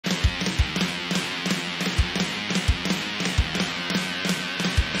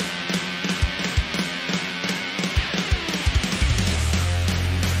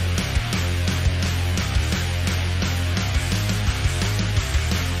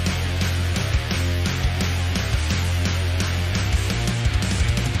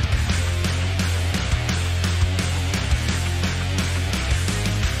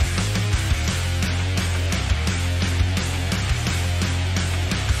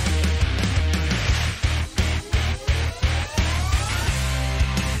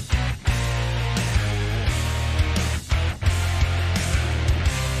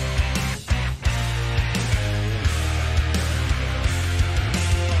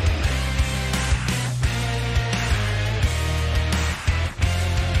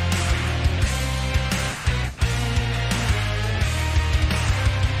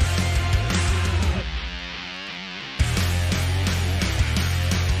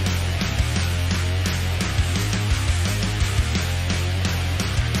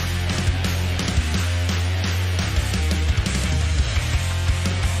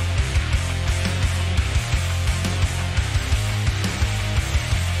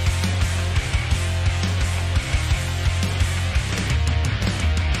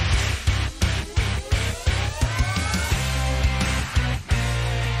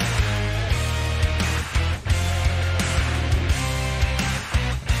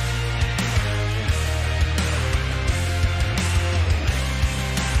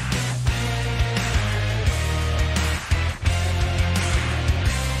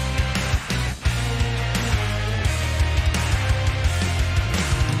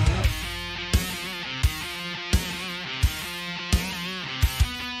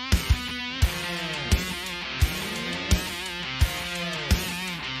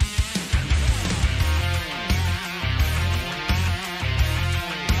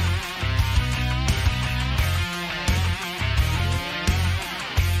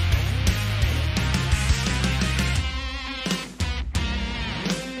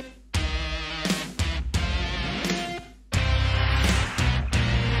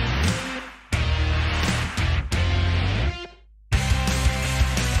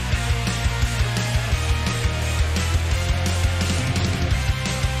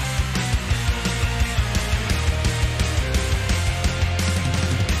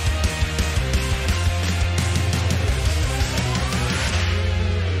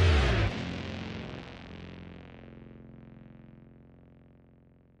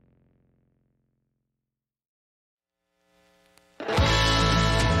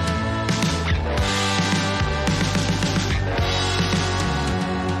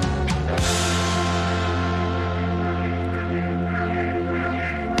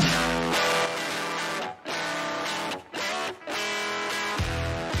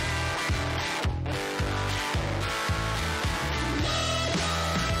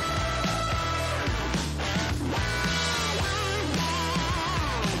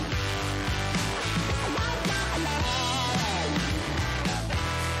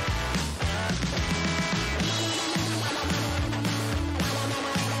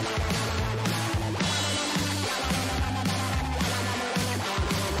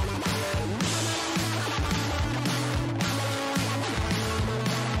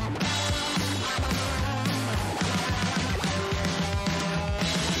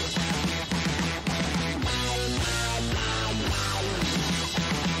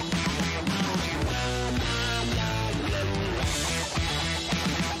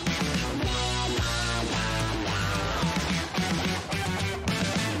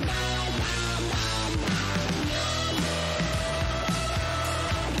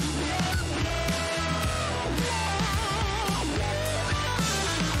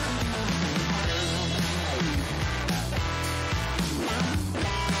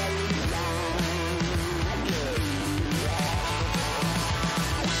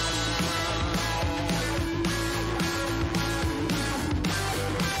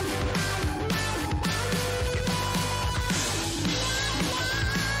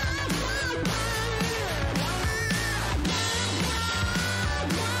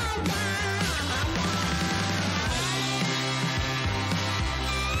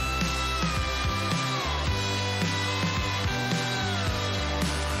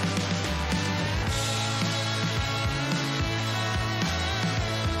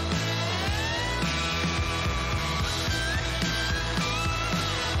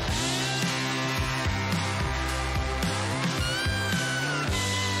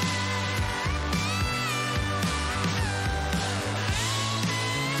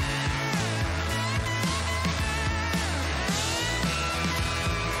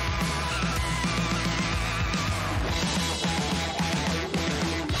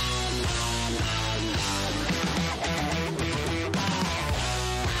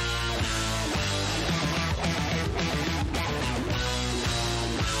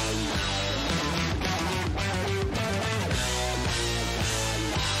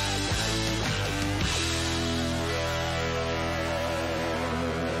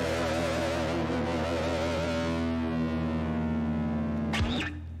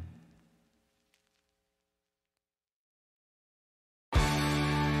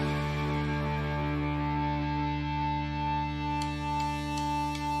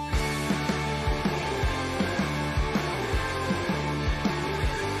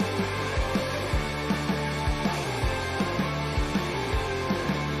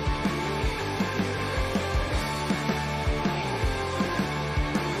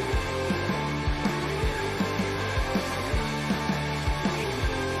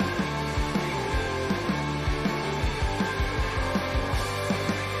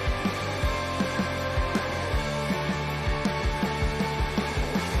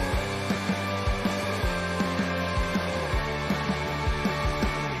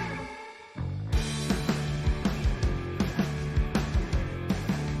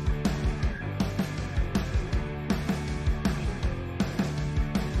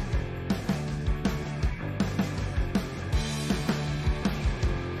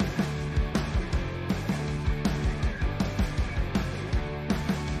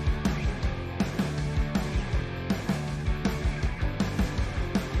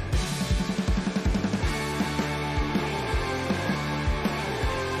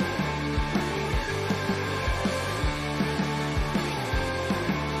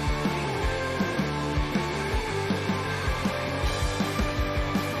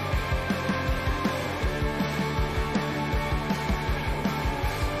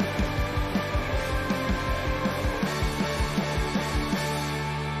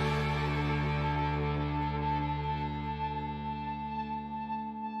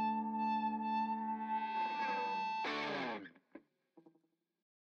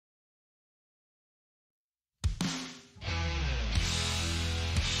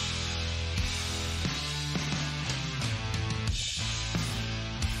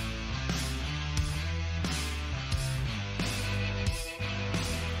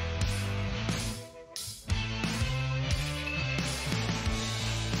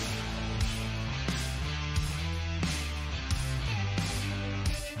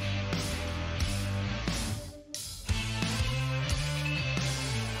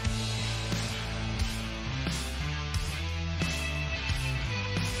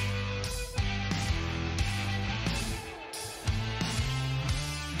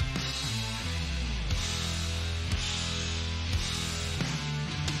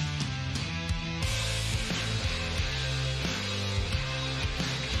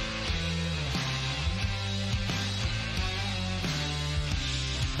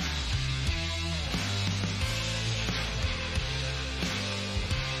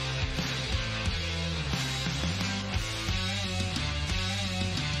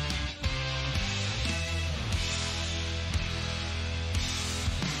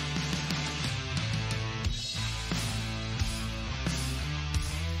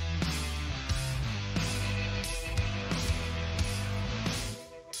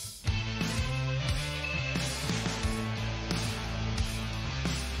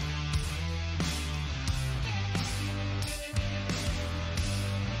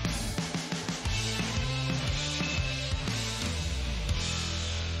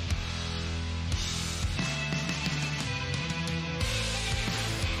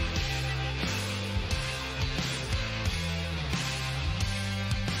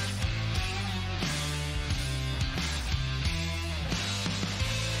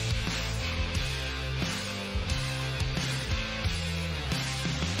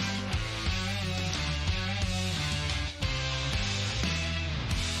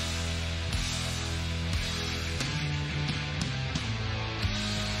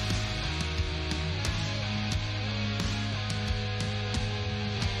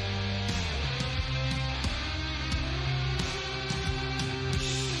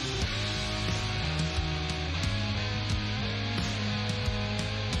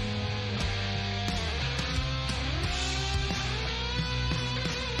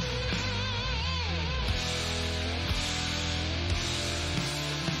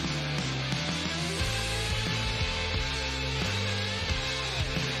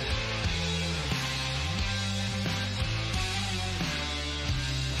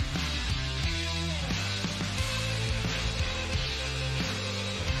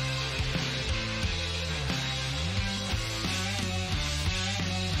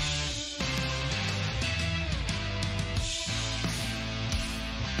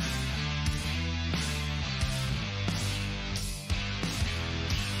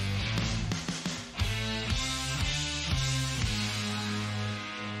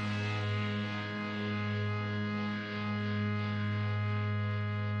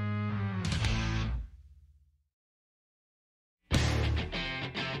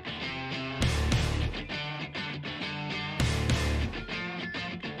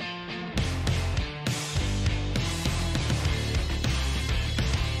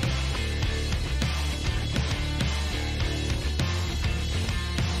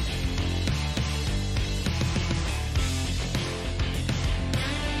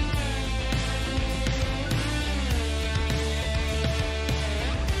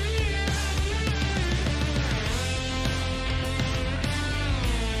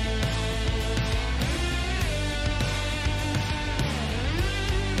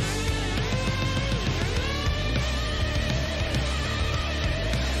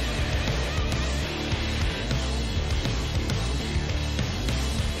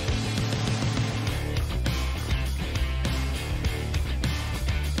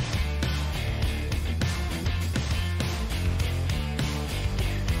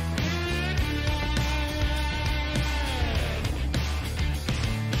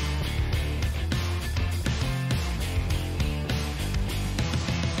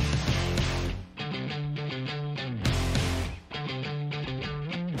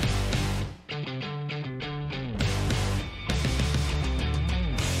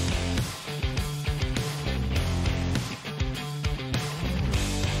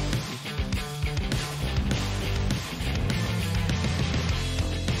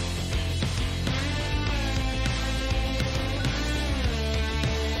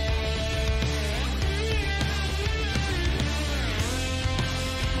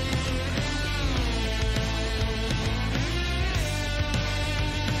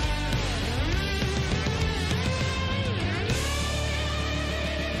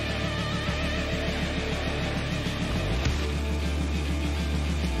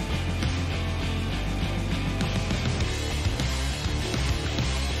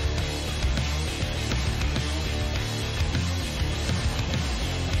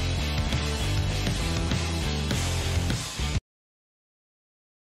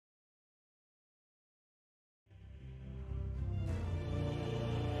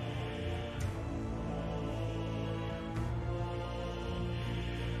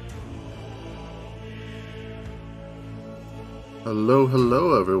Hello,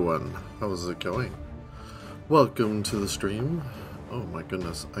 hello everyone. How's it going? Welcome to the stream. Oh my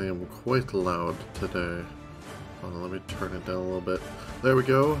goodness, I am quite loud today. Hold on, let me turn it down a little bit. There we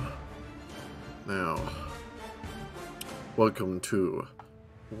go. Now, welcome to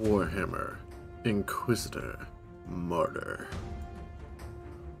Warhammer Inquisitor Martyr.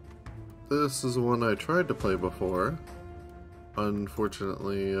 This is one I tried to play before.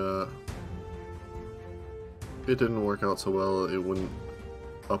 Unfortunately, it didn't work out so well. It wouldn't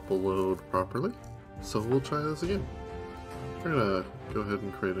upload properly. So we'll try this again. We're gonna go ahead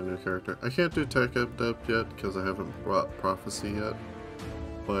and create a new character. I can't do Tech Adept yet because I haven't brought Prophecy yet.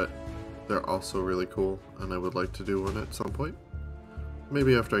 But they're also really cool and I would like to do one at some point.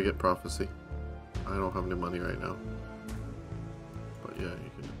 Maybe after I get Prophecy. I don't have any money right now. But yeah,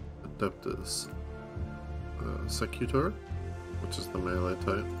 you can Adeptus Secutor, which is the melee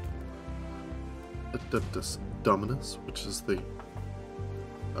type. Adeptus Dominus, which is the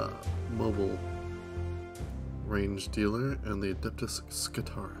mobile range dealer, and the Adeptus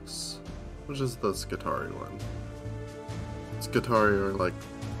Scutaris, which is the Scutari one. Scutari are like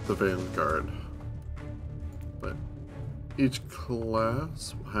the vanguard. But each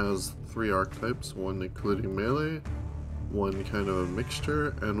class has 3 archetypes, one including melee, one kind of a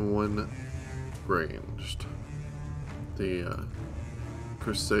mixture, and one ranged. The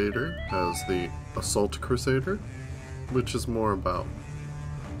Crusader has the Assault Crusader, which is more about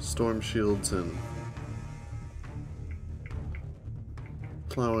storm shields and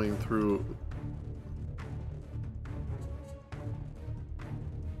plowing through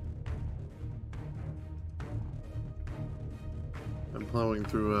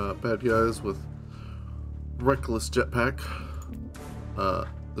bad guys with reckless jetpack.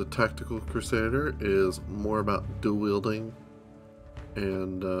 The Tactical Crusader is more about dual wielding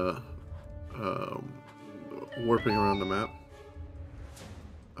and warping around the map.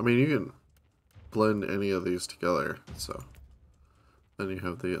 I mean, you can blend any of these together. So then you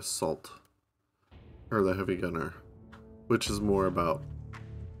have the assault, or the heavy gunner, which is more about,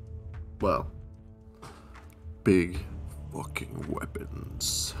 well, big fucking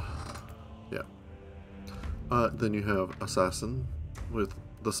weapons. Yeah. Then you have assassin with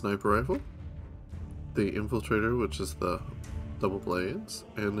the sniper rifle, the infiltrator, which is the double blades,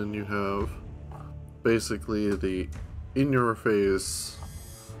 and then you have basically the in-your-face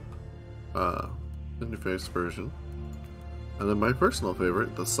version, and then my personal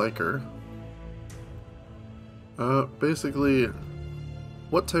favorite, the Psyker. Basically,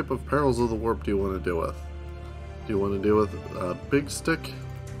 what type of perils of the warp do you want to deal with? Do you want to deal with a big stick,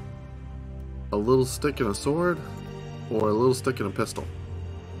 a little stick and a sword, or a little stick and a pistol?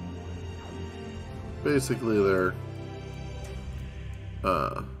 Basically, they're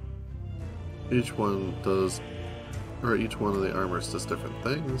each one does, or each one of the armors does different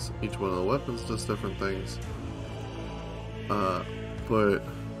things, each one of the weapons does different things, but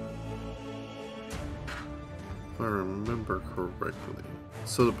if I remember correctly,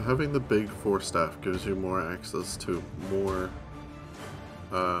 so having the big forestaff gives you more access to more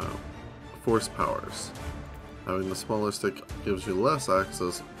force powers. Having the smaller stick gives you less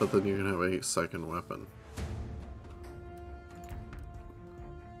access, but then you can have a second weapon.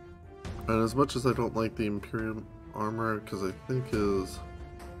 And as much as I don't like the Imperium armor, because I think is,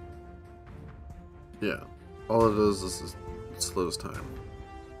 yeah, all it does is it slows time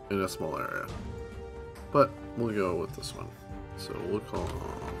in a small area. But we'll go with this one. So we'll call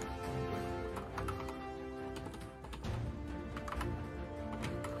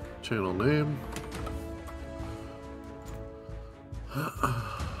channel name.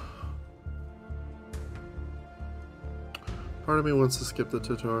 Part of me wants to skip the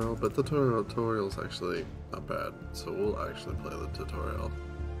tutorial, but the tutorial is actually not bad, so we'll actually play the tutorial.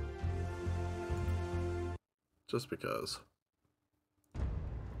 Just because.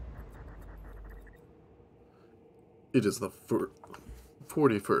 It is the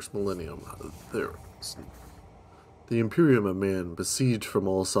 41st millennium. The Imperium of Man, besieged from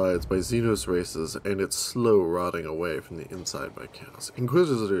all sides by Xenos races, and its slow rotting away from the inside by chaos.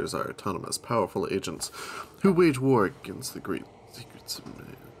 Inquisitors are autonomous, powerful agents who wage war against the great secrets of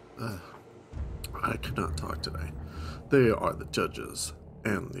man. I cannot talk today. They are the judges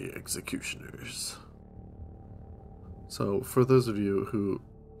and the executioners. So, for those of you who...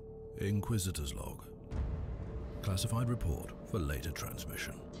 Inquisitor's log. Classified report for later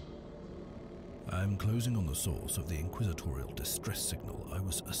transmission. I am closing on the source of the inquisitorial distress signal I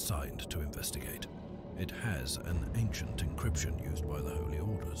was assigned to investigate. It has an ancient encryption used by the Holy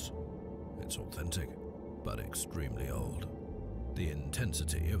Orders. It's authentic, but extremely old. The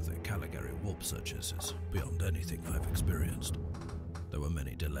intensity of the Caligari warp searches is beyond anything I've experienced. There were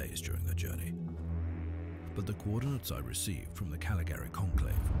many delays during the journey, but the coordinates I received from the Caligari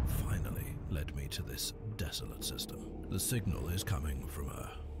Conclave finally led me to this desolate system. The signal is coming from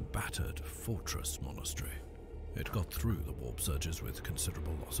a battered fortress monastery. It got through the warp surges with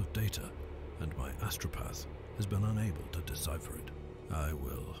considerable loss of data, and my astropath has been unable to decipher it. I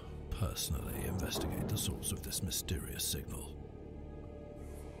will personally investigate the source of this mysterious signal.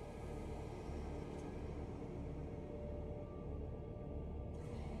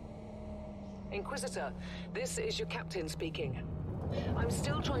 Inquisitor, this is your captain speaking. I'm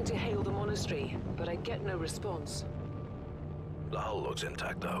still trying to hail the monastery, but I get no response. The hull looks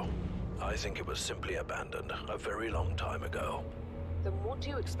intact, though. I think it was simply abandoned a very long time ago. Then what do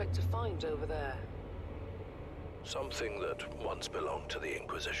you expect to find over there? Something that once belonged to the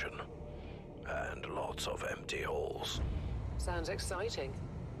Inquisition. And lots of empty halls. Sounds exciting.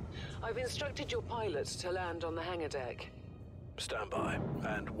 I've instructed your pilots to land on the hangar deck. Stand by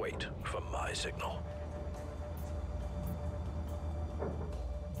and wait for my signal.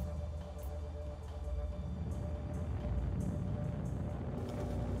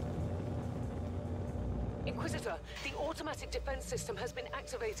 Inquisitor, the automatic defense system has been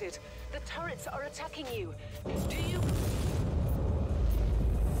activated. The turrets are attacking you. Do you...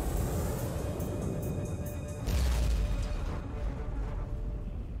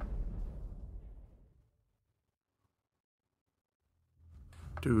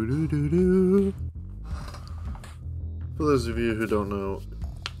 Do. For those of you who don't know,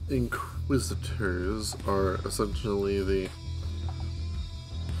 Inquisitors are essentially the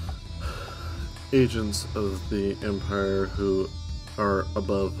agents of the Empire who are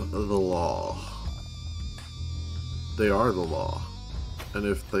above the law. They are the law. And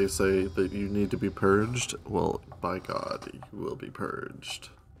if they say that you need to be purged, well, by God, you will be purged.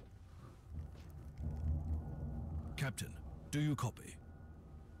 Captain, do you copy?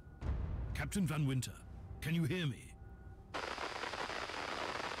 Captain Van Winter, can you hear me?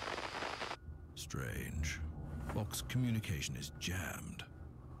 Strange. Vox communication is jammed.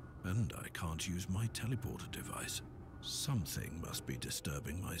 And I can't use my teleporter device. Something must be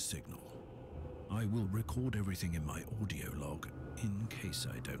disturbing my signal. I will record everything in my audio log in case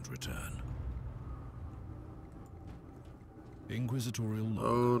I don't return. Inquisitorial log.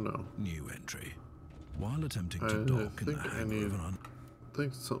 Oh no. New entry. While attempting to dock in the hangar of an I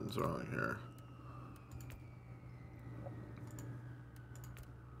think something's wrong here.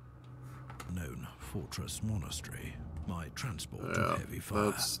 unknown fortress monastery, my transport Yeah, took heavy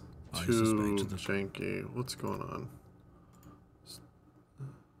fire. that's I too suspect that janky. What's going on?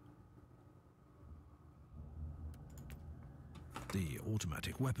 the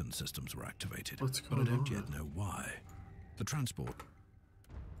automatic weapon systems were activated, What's but I going don't on? yet know why. The transport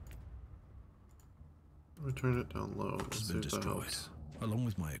Let me turn it down low. Let's has see been if that destroyed, helps. along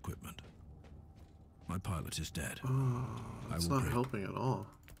with my equipment. My pilot is dead. Oh, that's will not bring- helping at all.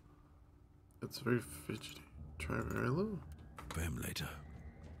 It's very fidgety. Try very low. For him later.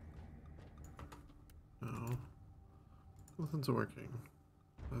 No. Nothing's working.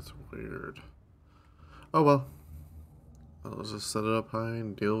 That's weird. Oh well. I'll just set it up high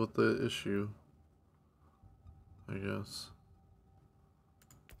and deal with the issue, I guess.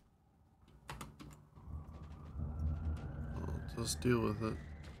 I'll just deal with it.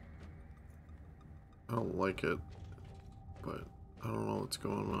 I don't like it, but I don't know what's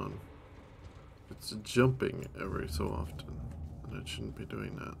going on. It's jumping every so often, and it shouldn't be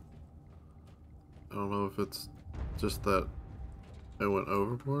doing that. I don't know if it's just that I went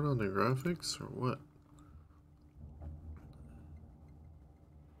overboard on the graphics or what.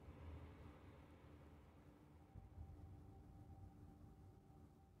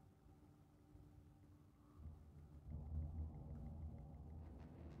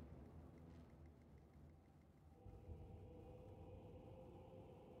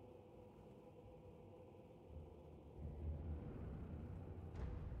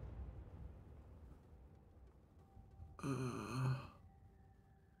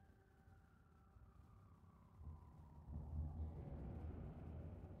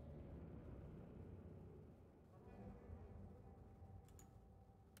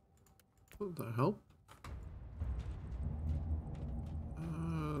 Would that help?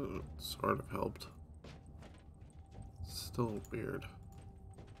 Sort of helped. Still weird.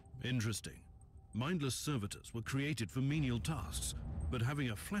 Interesting. Mindless servitors were created for menial tasks, but having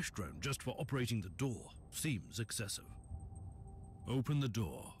a flash drone just for operating the door seems excessive. Open the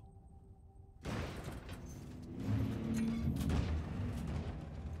door.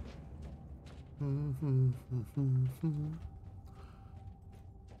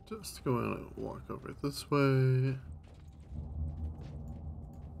 Just go and walk over this way.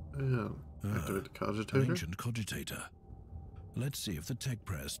 And activate the An cogitator. ancient cogitator. Let's see if the tech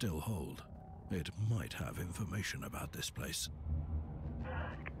prayers still hold. It might have information about this place.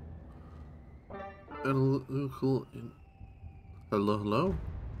 Hello, hello?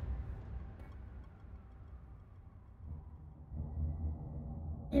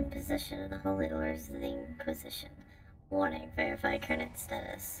 Imposition of the Holy Orders of the Inquisition. Warning, verify current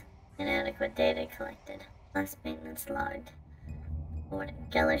status. Inadequate data collected. Last maintenance logged. Warning,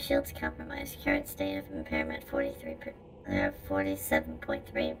 Geller shields compromised. Current state of impairment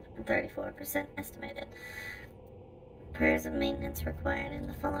 47.3 and 34% estimated. Repairs of maintenance required in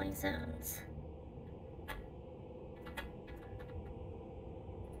the following zones.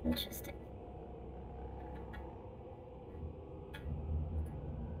 Interesting.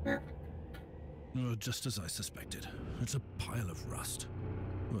 Well, Just as I suspected. It's a pile of rust.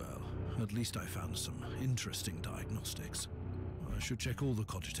 Well, at least I found some interesting diagnostics. I should check all the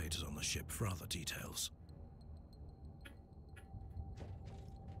cogitators on the ship for other details.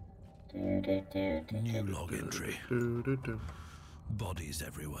 New log entry. Bodies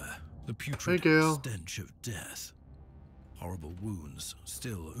everywhere. The putrid stench of death. Horrible wounds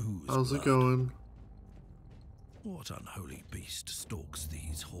still ooze How's blood. it going? What unholy beast stalks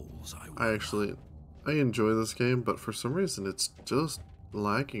these halls, I I enjoy this game, but for some reason it's just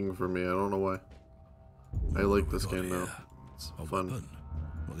lacking for me. I don't know why. I like this game though. It's fun. Weapon.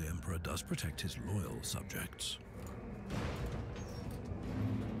 Well, the Emperor does protect his loyal subjects.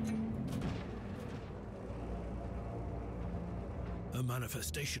 A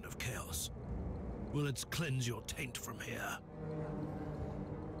manifestation of chaos. Will it cleanse your taint from here?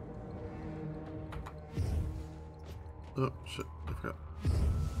 Oh, shit. I forgot.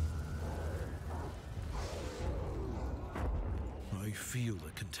 I feel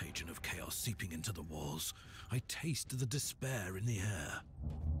the contagion of chaos seeping into the walls. I taste the despair in the air.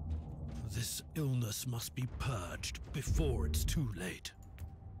 This illness must be purged before it's too late.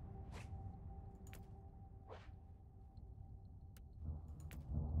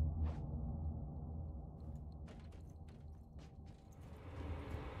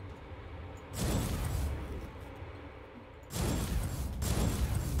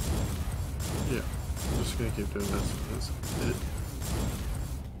 Yeah, I'm just gonna keep doing this because it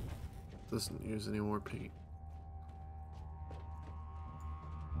doesn't use any more paint.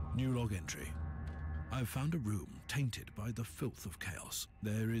 New log entry. I've found a room tainted by the filth of chaos.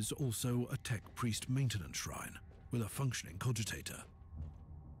 There is also a tech priest maintenance shrine with a functioning cogitator.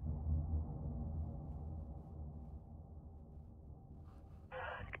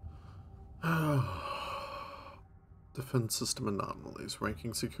 Defense system anomalies.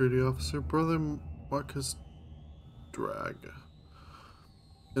 Ranking security officer, Brother Marcus Drag.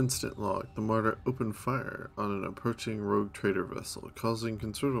 Instant log. The Martyr opened fire on an approaching rogue trader vessel, causing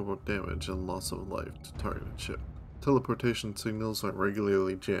considerable damage and loss of life to targeted ship. Teleportation signals are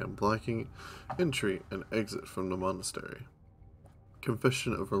regularly jammed, blocking entry and exit from the monastery.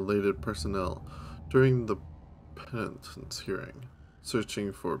 Confession of related personnel during the penitence hearing.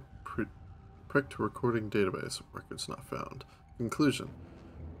 Searching for pricked recording database. Records not found. Conclusion.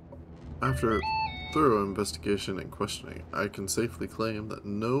 After thorough investigation and questioning, I can safely claim that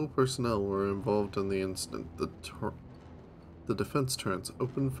no personnel were involved in the incident. The defense turrets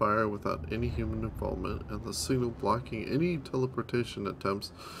opened fire without any human involvement, and the signal blocking any teleportation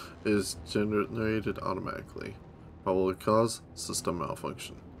attempts is generated automatically. Probable cause: system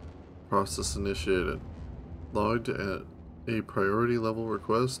malfunction. Process initiated. Logged at a priority level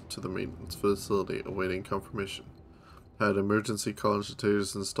request to the maintenance facility awaiting confirmation. Had emergency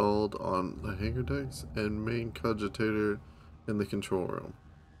cogitators installed on the hangar decks and main cogitator in the control room,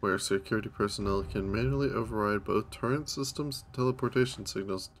 where security personnel can manually override both turret systems and teleportation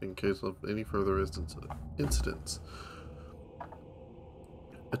signals in case of any further incidents.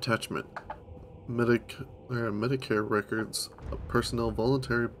 Attachment. Medicare records of personnel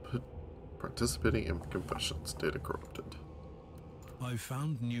voluntarily participating in confessions. Data corrupted. I've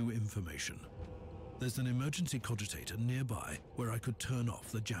found new information. There's an emergency cogitator nearby where I could turn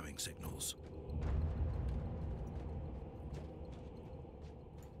off the jamming signals.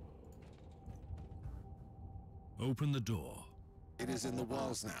 Open the door. It is in the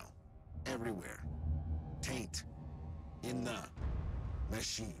walls now. Everywhere. Taint. In the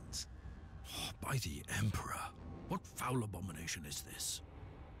machines. Oh, by the Emperor. What foul abomination is this?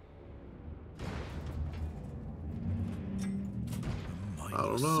 I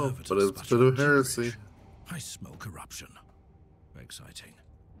don't know, but it's a bit of heresy. I smell corruption. Exciting.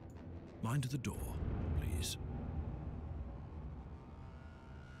 Mind the door, please.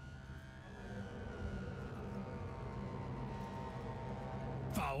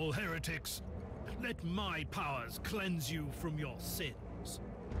 foul heretics! Let my powers cleanse you from your sins.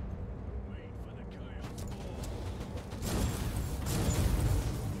 Wait for the chaos war.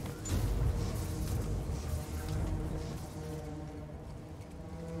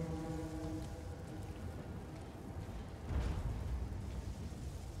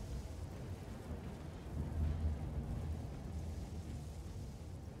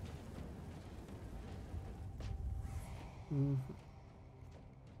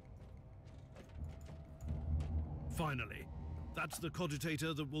 Finally, that's the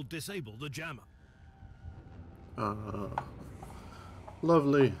cogitator that will disable the jammer.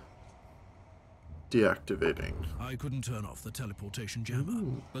 Lovely. Deactivating. I couldn't turn off the teleportation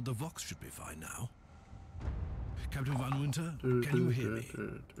jammer, but the Vox should be fine now. Captain Van Winter, can you hear me?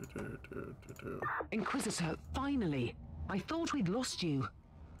 Inquisitor, finally! I thought we'd lost you.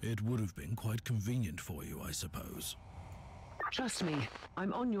 It would have been quite convenient for you, I suppose. Trust me,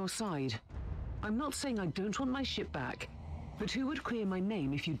 I'm on your side. I'm not saying I don't want my ship back, but who would clear my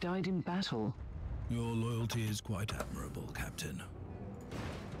name if you died in battle? Your loyalty is quite admirable, Captain.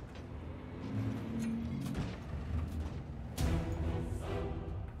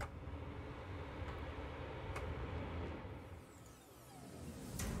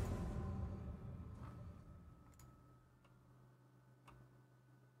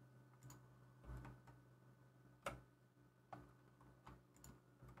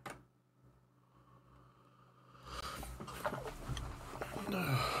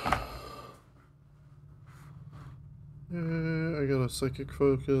 I got a psychic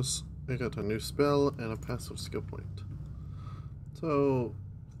focus, I got a new spell, and a passive skill point. So,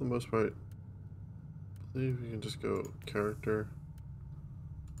 for the most part, I believe you can just go character.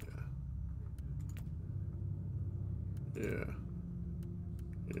 Yeah.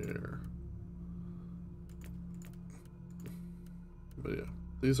 But yeah,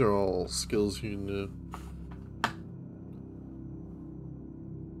 these are all skills you can do.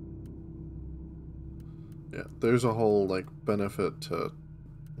 Yeah, there's a whole, like, benefit to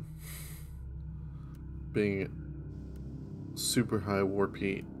being super high warp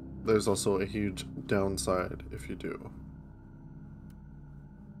heat. There's also a huge downside if you do.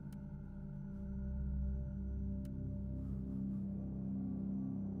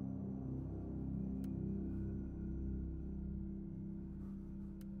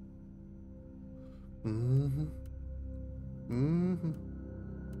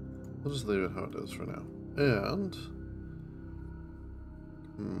 I'll just leave it how it is for now. And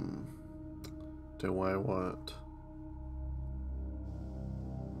do I want...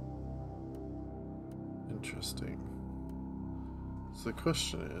 Interesting. So the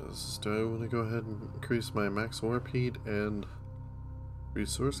question is, do I want to go ahead and increase my max warp heat and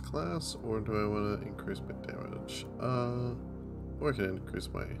resource class, or do I want to increase my damage? Or I can increase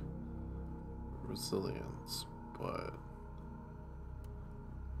my resilience, but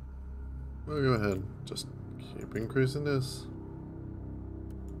we'll go ahead and just keep increasing this.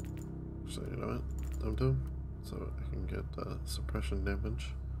 So you know what, dum-dum, so I can get suppression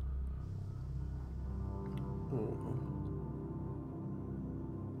damage. Oh.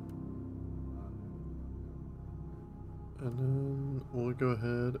 And then we'll go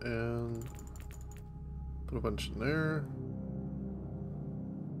ahead and put a bunch in there.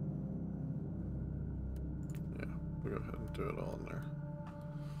 Yeah, we'll go ahead and do it all in there.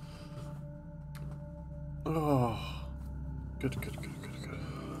 Oh, good.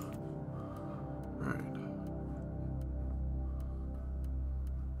 All right.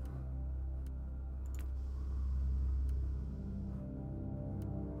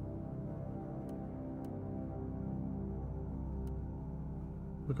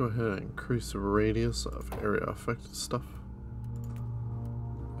 We'll go ahead and increase the radius of area affected stuff.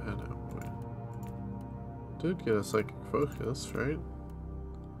 And we did get a psychic focus, right?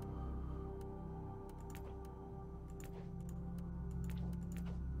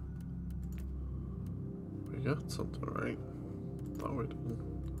 We got something, right? Thought we did.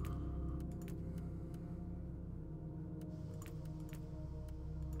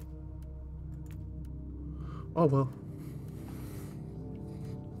 Oh well.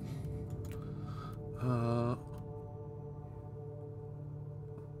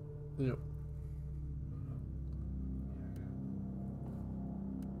 Yep.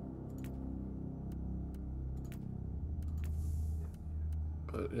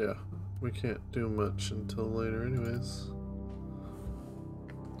 But yeah, we can't do much until later anyways.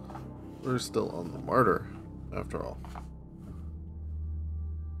 We're still on the Martyr, after all.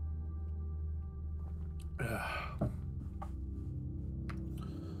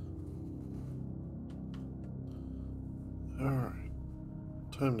 Alright.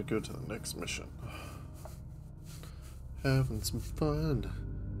 Time to go to the next mission. Having some fun,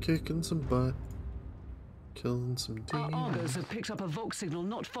 kicking some butt, killing some Our demons. Argos have picked up a Vox signal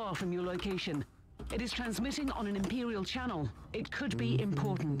not far from your location. It is transmitting on an Imperial channel. It could be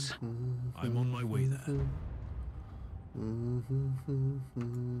important. I'm on my way there.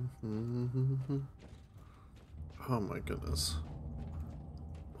 Oh my goodness.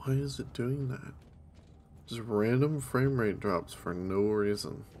 Why is it doing that? Just random frame rate drops for no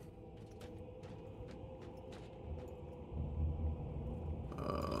reason.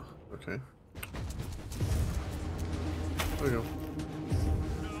 Okay. There we go.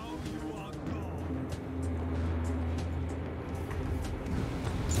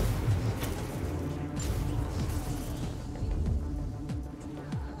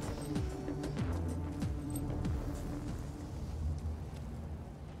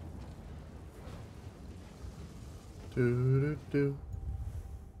 Do.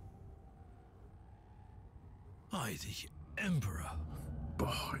 I, the Emperor. Boy,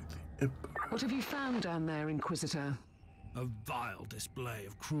 the Emperor. What have you found down there, Inquisitor? A vile display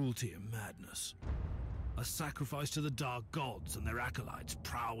of cruelty and madness. A sacrifice to the dark gods and their acolytes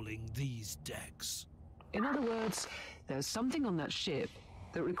prowling these decks. In other words, there's something on that ship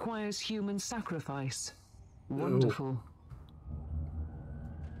that requires human sacrifice. Wonderful.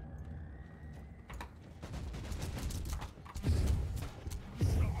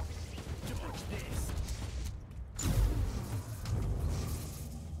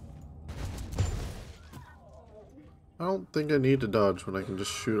 I don't think I need to dodge when I can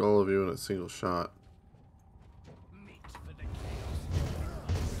just shoot all of you in a single shot.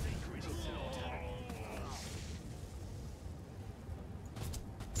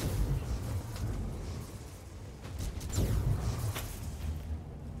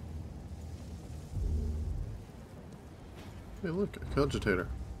 Hey look, a cogitator.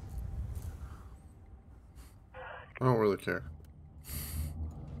 I don't really care.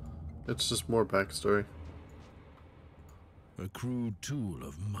 It's just more backstory. A crude tool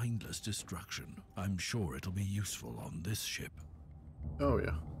of mindless destruction. I'm sure it'll be useful on this ship. Oh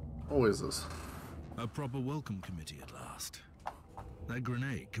yeah, always is. A proper welcome committee at last. That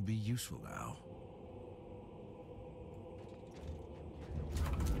grenade could be useful now.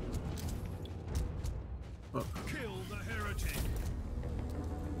 Oh. Kill the heretic!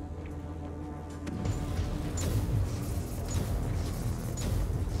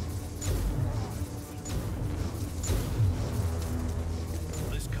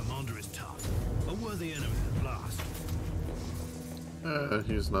 This commander is tough. A worthy enemy at last.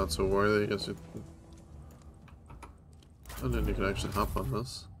 He's not so worthy, I guess you... And then you can actually hop on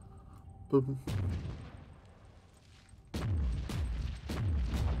this. Boom.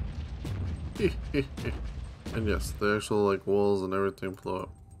 And yes, the actual like walls and everything blow up.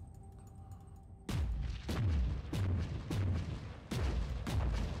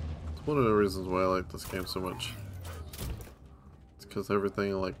 It's one of the reasons why I like this game so much. It's because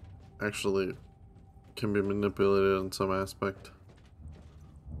everything like actually can be manipulated in some aspect.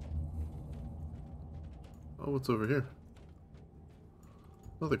 Oh, what's over here?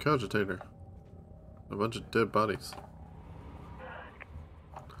 Oh, the cogitator. A bunch of dead bodies.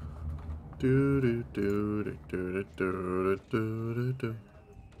 Do do do do do do do do do.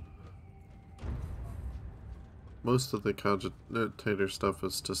 Most of the cogitator stuff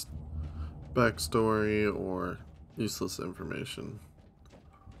is just backstory or useless information.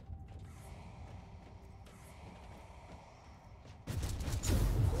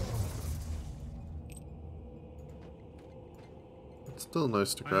 It's still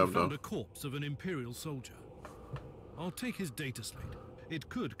nice to I grab found though. a corpse of an Imperial soldier. I'll take his data slate. It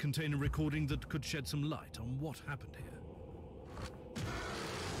could contain a recording that could shed some light on what happened here.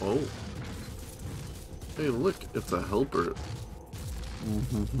 Oh. Hey, look, it's a helper.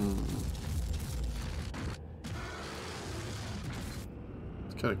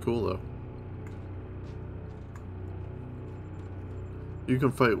 It's kind of cool, though. You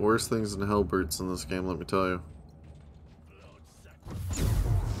can fight worse things than Hellbrutes in this game, let me tell you.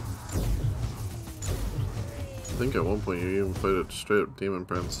 I think at one point you even fight a straight up Demon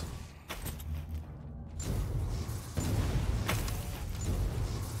Prince.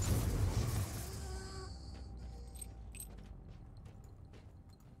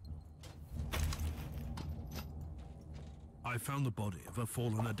 I found the body of a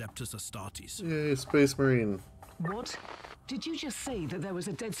fallen Adeptus Astartes. Yay, Space Marine. What? Did you just say that there was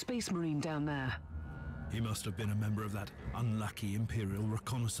a dead space marine down there? He must have been a member of that unlucky Imperial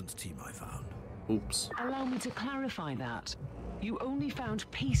reconnaissance team I found. Oops. Allow me to clarify that. You only found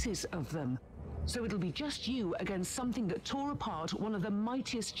pieces of them. So it'll be just you against something that tore apart one of the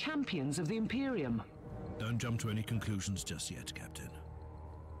mightiest champions of the Imperium. Don't jump to any conclusions just yet, Captain.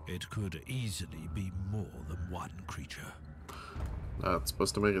 It could easily be more than one creature. That's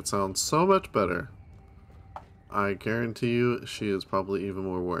supposed to make it sound so much better. I guarantee you she is probably even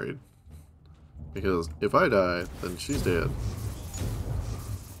more worried. Because if I die, then she's dead.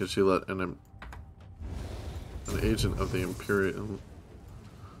 Because she let an agent of the Imperium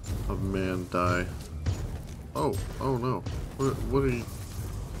of man die. Oh no. What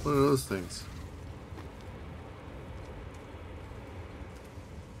are those things?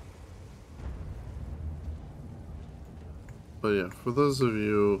 But yeah, for those of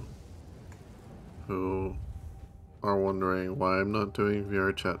you who are wondering why I'm not doing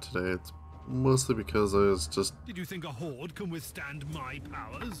VR chat today, it's mostly because I was just... Did you think a horde can withstand my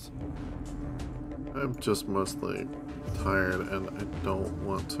powers? I'm just mostly tired and I don't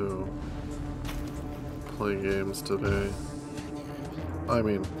want to play games today. I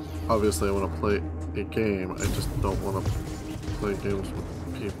mean, obviously I want to play a game, I just don't want to play games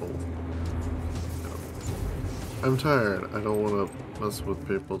with people. I'm tired. I don't want to mess with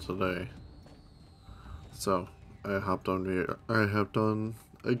people today. So, I hopped on VR. I hopped on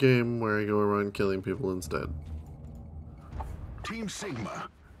a game where I go around killing people instead. Team Sigma,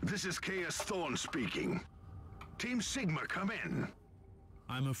 this is Chaos Thorn speaking. Team Sigma, come in.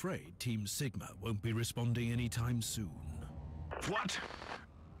 I'm afraid Team Sigma won't be responding anytime soon. What?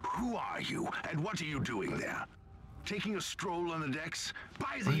 Who are you, and what are you doing there? Taking a stroll on the decks?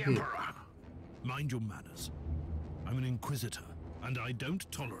 By the Emperor! Mind your manners. I'm an Inquisitor, and I don't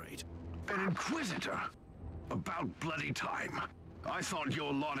tolerate... An Inquisitor? About bloody time. I thought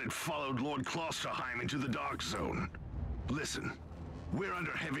your lot had followed Lord Klosterheim into the Dark Zone. Listen, we're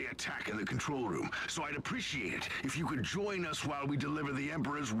under heavy attack in the control room, so I'd appreciate it if you could join us while we deliver the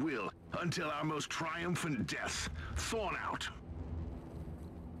Emperor's will until our most triumphant death. Thorn out.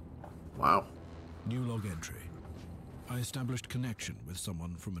 Wow. New log entry. I established connection with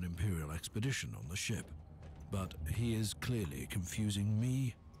someone from an Imperial expedition on the ship, but he is clearly confusing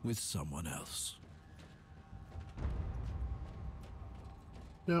me with someone else.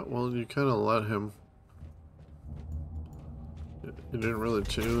 Yeah, well, you kind of let him. You didn't really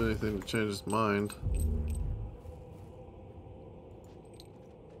do anything to change his mind.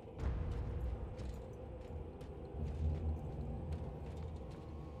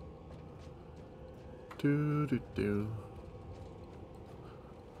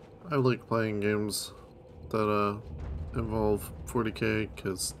 I like playing games that involve 40k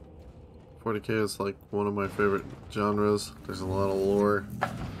because 40k is like one of my favorite genres. There's a lot of lore.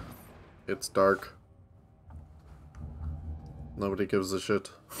 It's dark. Nobody gives a shit.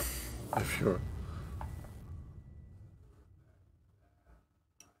 If you're...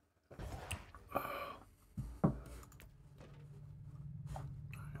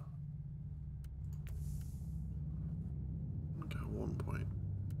 Got 1 point.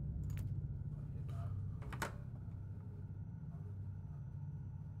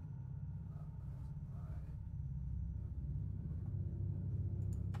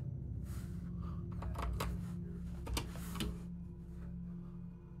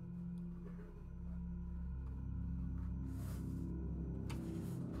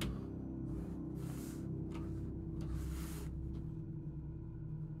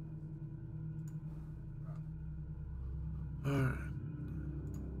 Alright.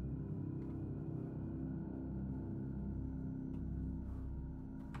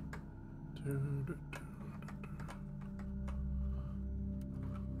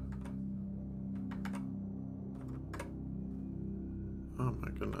 Oh my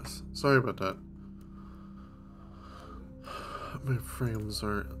goodness. Sorry about that. My frames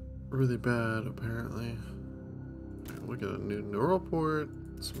are really bad, apparently. We got a new neural port,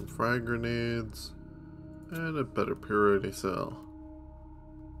 some frag grenades, and a better purity cell.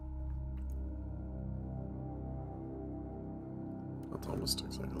 That's almost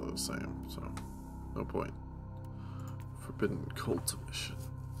exactly the same, so no point. Forbidden cult mission.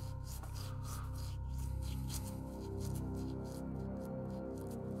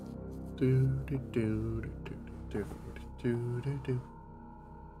 Do do do do do do do do.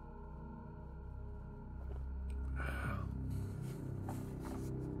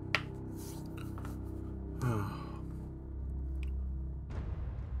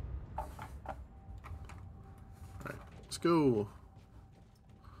 Let's go.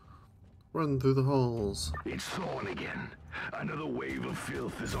 Run through the halls. It's Thorn again. Another wave of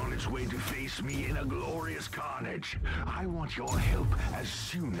filth is on its way to face me in a glorious carnage. I want your help as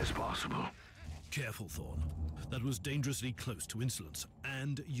soon as possible. Careful, Thorn. That was dangerously close to insolence,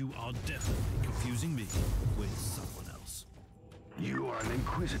 and you are definitely confusing me with someone else. You are an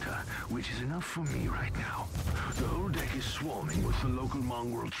Inquisitor, which is enough for me right now. The whole deck is swarming with the local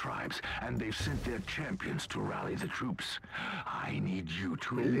mongrel tribes, and they've sent their champions to rally the troops. I need you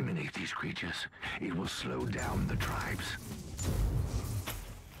to eliminate these creatures. It will slow down the tribes.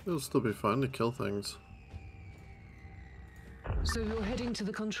 It'll still be fun to kill things. So you're heading to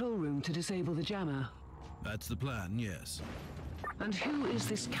the control room to disable the jammer? That's the plan, yes. And who is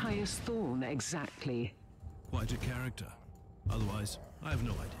this Caius Thorn exactly? Quite a character. Otherwise, I have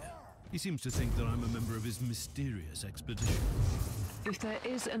no idea. He seems to think that I'm a member of his mysterious expedition. If there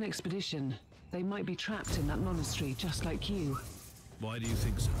is an expedition, they might be trapped in that monastery just like you. Why do you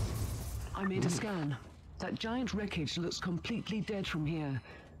think so? I made a scan. That giant wreckage looks completely dead from here.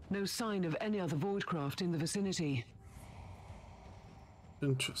 No sign of any other voidcraft in the vicinity.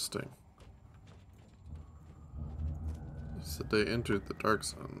 Interesting. They said they entered the dark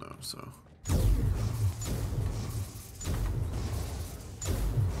zone though, so.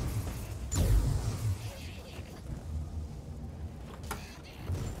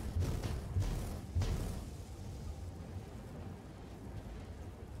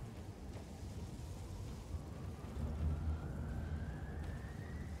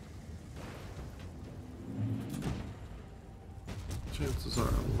 Chances are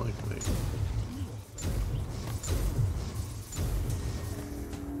unlikely.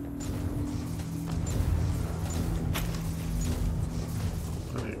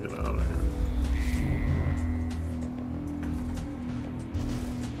 I need to get out of here.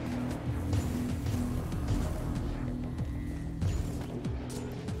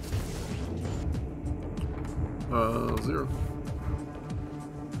 Zero.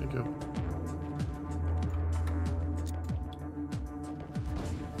 Thank you.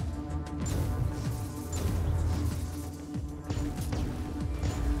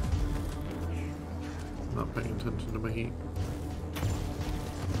 Not paying attention to my heat.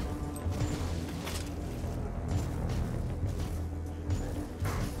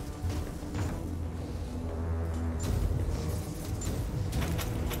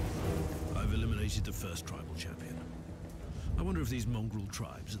 I've eliminated the first tribal champion. I wonder if these mongrel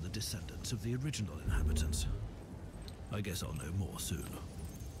tribes are the descendants of the original inhabitants. I guess I'll know more soon.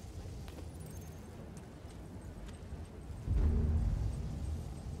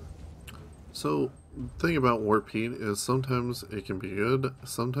 So, the thing about warp heat is sometimes it can be good,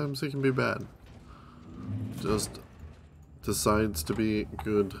 sometimes it can be bad. Just decides to be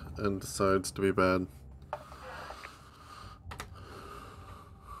good and decides to be bad.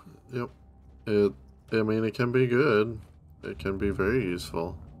 Yep. I mean, it can be good. It can be very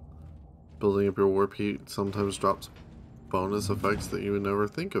useful. Building up your warp heat sometimes drops bonus effects that you would never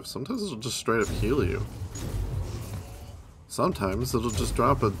think of. Sometimes it'll just straight up heal you. Sometimes it'll just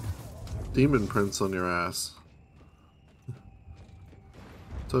drop a demon prince on your ass.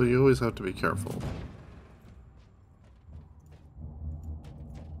 So you always have to be careful.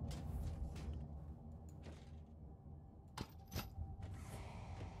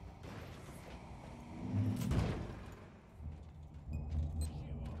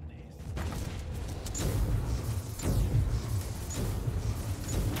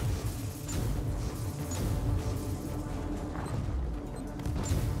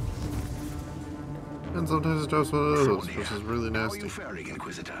 And sometimes it drops one of those, which is really How are you nasty. faring,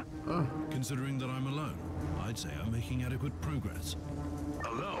 Inquisitor? Oh, Considering that I'm alone, I'd say I'm making adequate progress.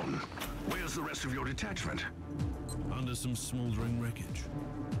 Alone? Where's the rest of your detachment? Under some smoldering wreckage.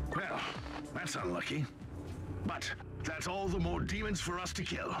 Well, that's unlucky. But that's all the more demons for us to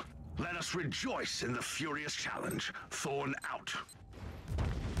kill. Let us rejoice in the furious challenge. Thorn out.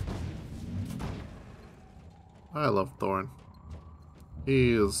 I love Thorn.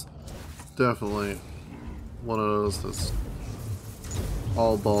 He is definitely one of those that's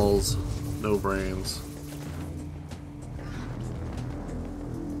all balls, no brains.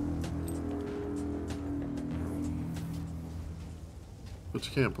 But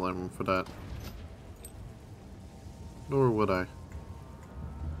you can't blame him for that. Nor would I.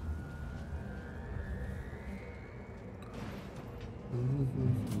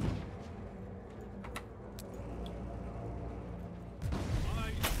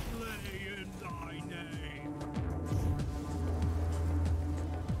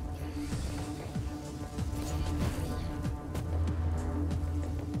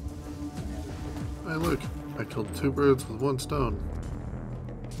 Hey look, I killed 2 birds with 1 stone.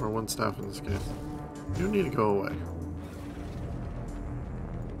 Or 1 staff in this case. You need to go away.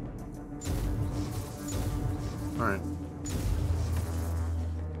 Alright.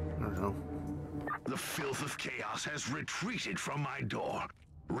 I don't know. filth of chaos has retreated from my door.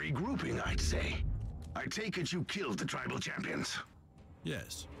 Regrouping, I'd say. I take it you killed the tribal champions.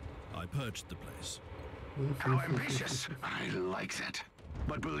 Yes, I purged the place. How ambitious. I like that.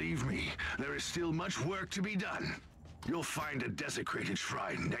 But believe me, there is still much work to be done. You'll find a desecrated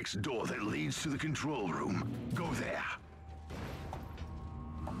shrine next door that leads to the control room. Go there.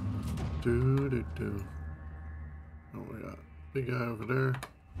 Do. Oh, we got big guy over there.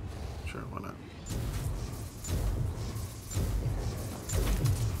 Sure, why not?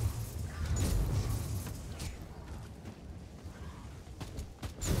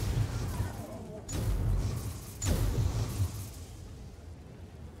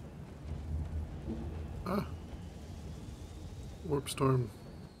 Ah, warp storm.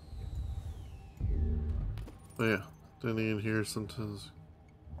 Oh yeah, Denny in here sometimes.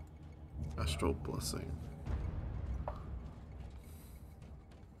 Astral blessing.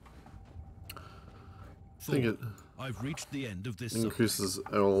 I think it I've reached the end of this increases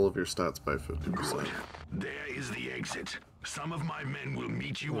all of your stats by 50%. Good. There is the exit. Some of my men will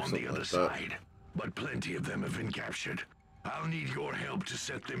meet you Or on something the other like that. side, but plenty of them have been captured. I'll need your help to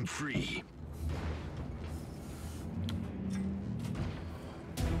set them free.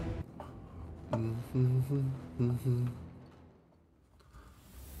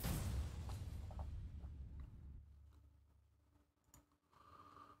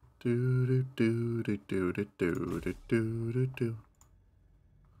 Do.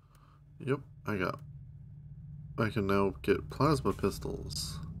 Yep, I can now get plasma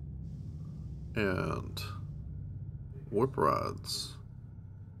pistols and warp rods.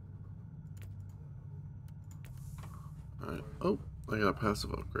 Alright, oh, I got a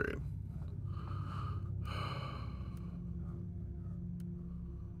passive upgrade.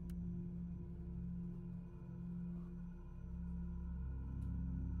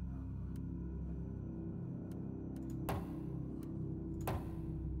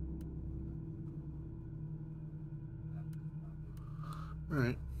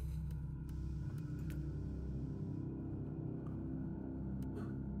 Alright.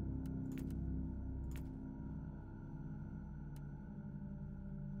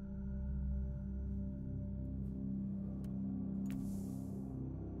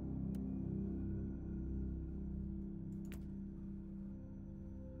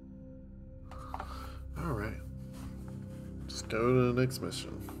 Alright. Just go to the next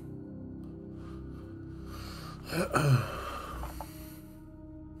mission.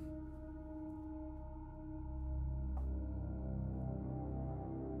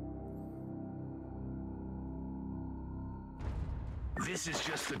 This is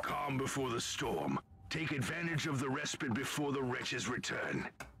just the calm before the storm. Take advantage of the respite before the wretches return.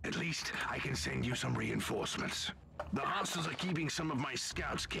 At least I can send you some reinforcements. The hostiles are keeping some of my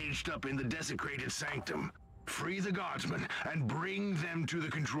scouts caged up in the desecrated sanctum. Free the guardsmen and bring them to the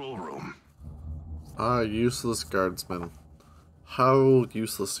control room. Ah, useless guardsmen. How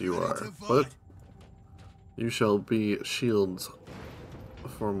useless you are. But you shall be shields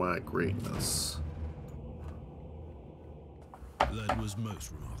for my greatness. That was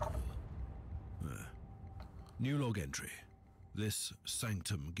most remarkable. New log entry. This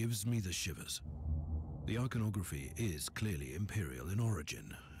sanctum gives me the shivers. The iconography is clearly imperial in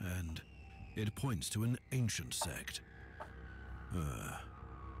origin, and it points to an ancient sect.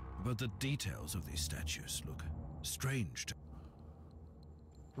 But the details of these statues look strange to...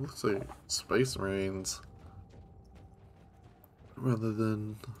 Looks like space marines rather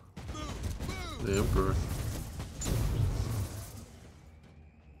than the Emperor.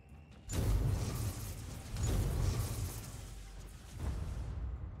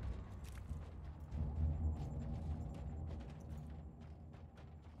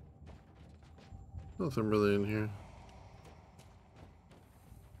 Nothing really in here.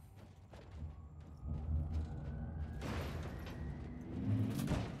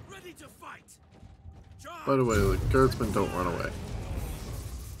 Ready to fight. By the way, the guardsmen don't run away.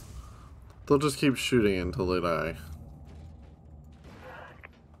 They'll just keep shooting until they die.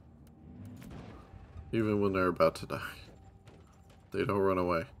 Even when they're about to die. They don't run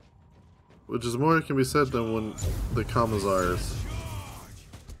away. Which is more can be said than when the Commissars.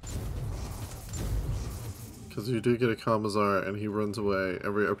 Because you do get a Commissar and he runs away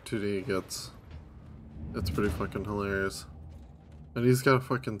every opportunity he gets. It's pretty fucking hilarious. And he's got a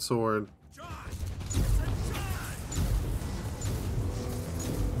fucking sword.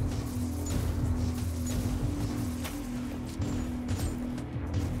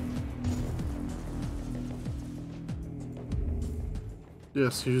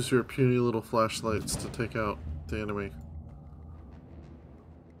 Yes, use your puny little flashlights to take out the enemy.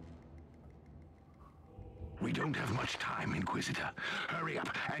 Inquisitor. Hurry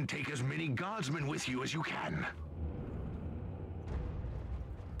up and take as many guardsmen with you as you can.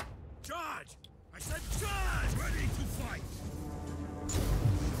 Charge! I said charge! Ready to fight!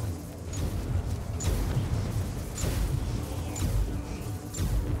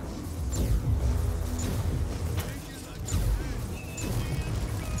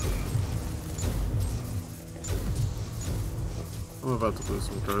 I'm about to lose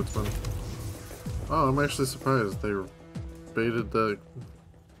some guardsmen. Oh, I'm actually surprised they baited the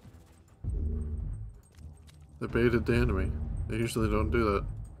enemy. They usually don't do that.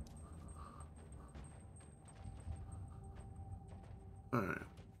 Alright.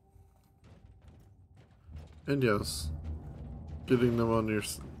 And yes, getting them on your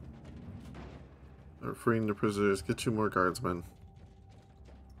or freeing the prisoners get you more guardsmen.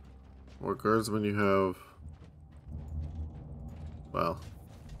 More guardsmen you have, well,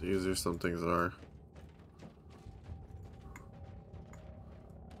 the easier some things are.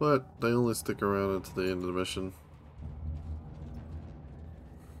 But they only stick around until the end of the mission.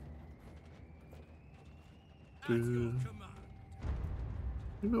 You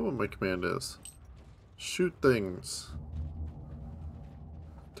know what my command is. Shoot things.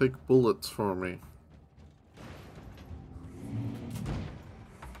 Take bullets for me.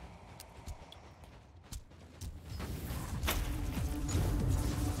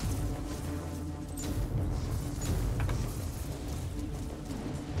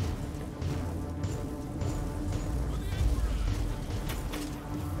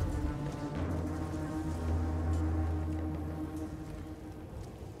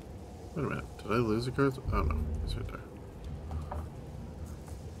 Wait a minute, did I lose a card? Oh no, it's right there.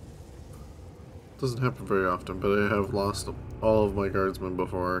 Doesn't happen very often, but I have lost all of my guardsmen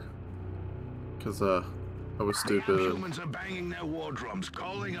before. Because, I was stupid. The humans are banging their war drums,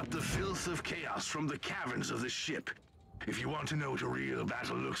 calling up the filth of chaos from the caverns of the ship. If you want to know what a real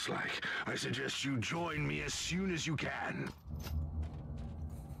battle looks like, I suggest you join me as soon as you can.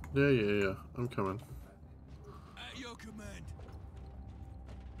 Yeah, I'm coming. At your command.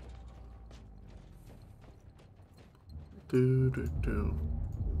 Do.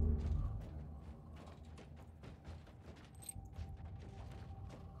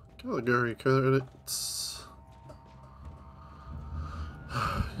 Caligari credits.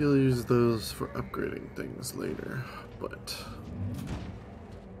 You'll use those for upgrading things later, but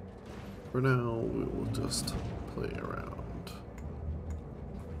for now we will just play around.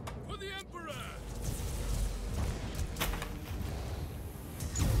 For the Emperor!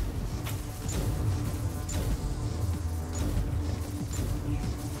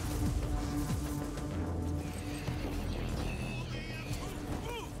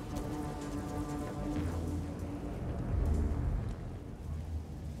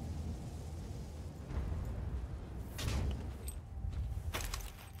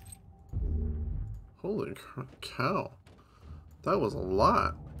 Holy cow. That was a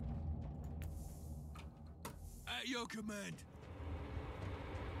lot. At your command.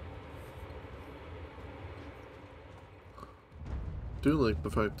 Do like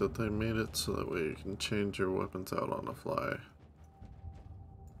the fact that they made it so that way you can change your weapons out on the fly.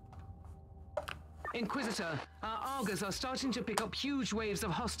 Inquisitor, our AWGHs are starting to pick up huge waves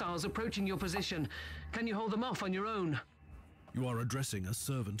of hostiles approaching your position. Can you hold them off on your own? You are addressing a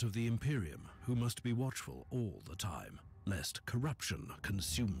servant of the Imperium who must be watchful all the time, lest corruption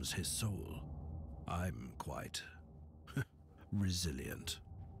consumes his soul. I'm quite resilient.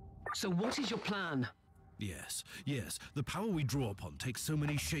 So what is your plan? Yes, the power we draw upon takes so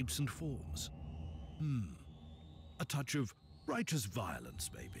many shapes and forms. A touch of righteous violence,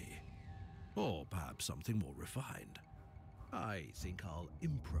 maybe. Or perhaps something more refined. I think I'll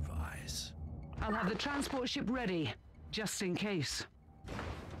improvise. I'll have the transport ship ready, just in case.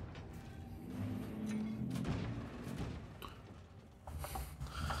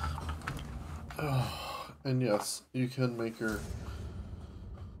 And yes, you can make your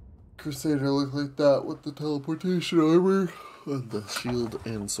Crusader look like that with the teleportation armor and the shield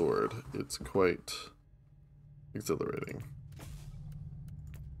and sword. It's quite exhilarating.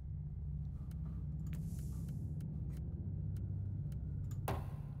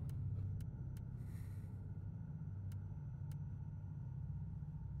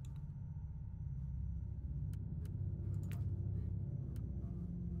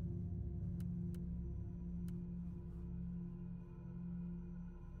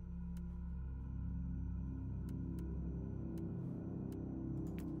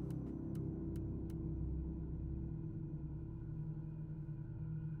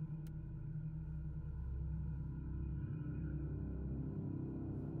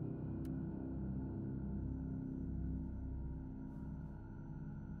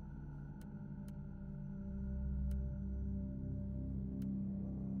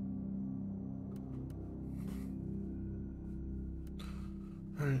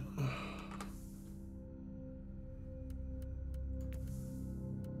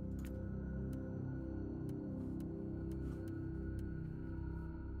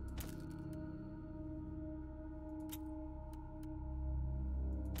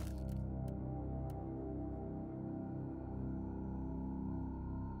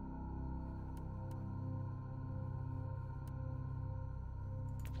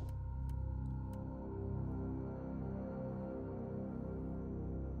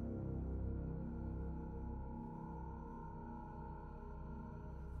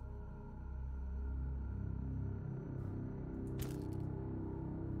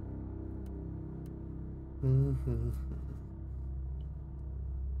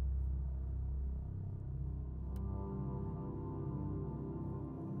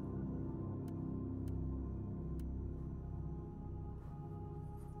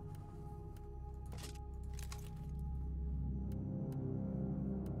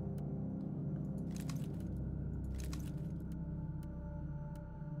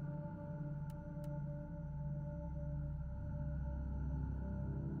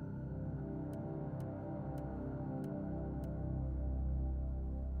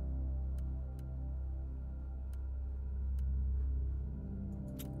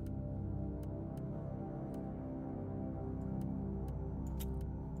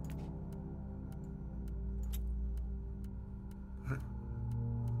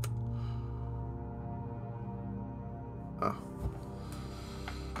 Ah.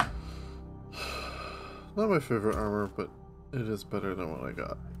 Not my favorite armor, but it is better than what I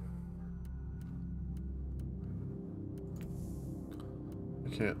got.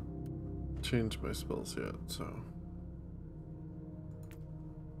 I can't change my spells yet, so...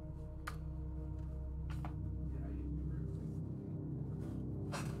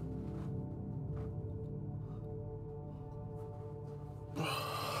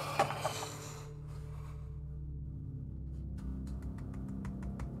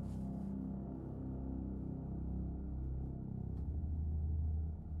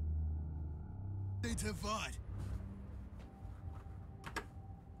 Divide.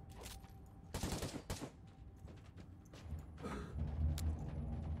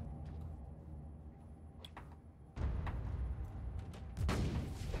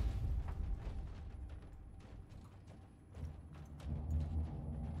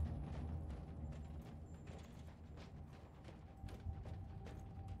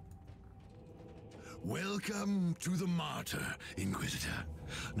 Welcome to the Martyr, Inquisitor.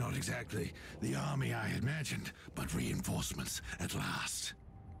 Not exactly the army I imagined, but reinforcements at last.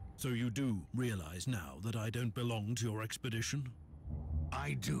 So you do realize now that I don't belong to your expedition?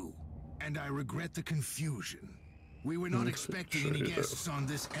 I do, and I regret the confusion. We were not expecting any guests on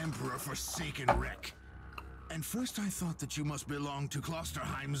this Emperor-forsaken wreck. And first I thought that you must belong to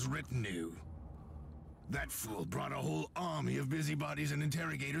Klosterheim's retinue. That fool brought a whole army of busybodies and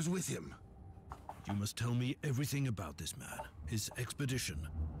interrogators with him. You must tell me everything about this man, his expedition,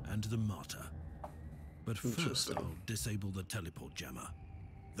 and the Martyr. But first, I'll disable the teleport jammer.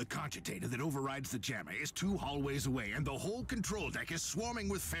 The cogitator that overrides the jammer is 2 hallways away, and the whole control deck is swarming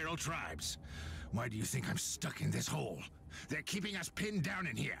with feral tribes. Why do you think I'm stuck in this hole? They're keeping us pinned down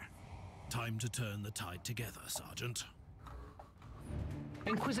in here. Time to turn the tide together, Sergeant.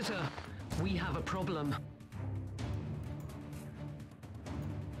 Inquisitor, we have a problem.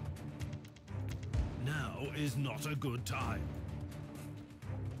 Now is not a good time.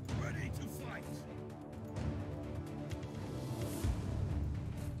 Ready to fight.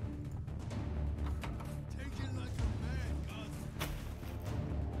 Take it like a man, God.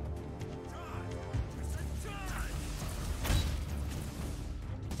 Time! It's time!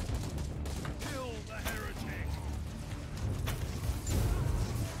 Kill the heretic!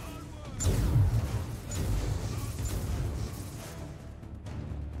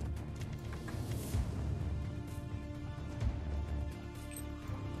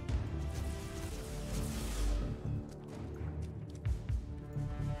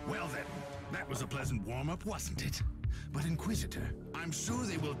 Well then, that was a pleasant warm-up, wasn't it? But Inquisitor, I'm sure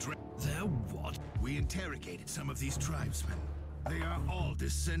they will They're what? We interrogated some of these tribesmen. They are all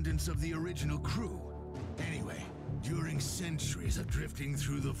descendants of the original crew. Anyway, during centuries of drifting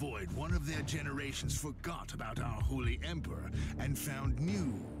through the void, one of their generations forgot about our holy emperor and found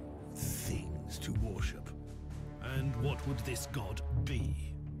new things to worship. And what would this god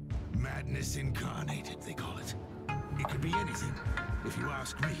be? Madness incarnated, they call it. It could be anything, if you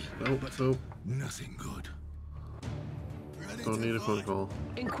ask me. Nope, but nope. nothing good. Don't need a phone call.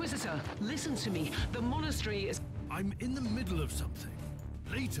 Inquisitor, listen to me. The monastery is... I'm in the middle of something.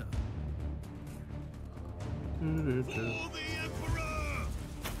 Later. For the Emperor!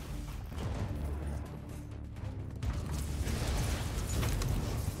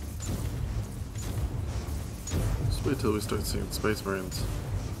 Just wait till we start seeing Space Marines.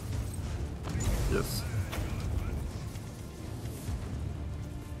 Yes.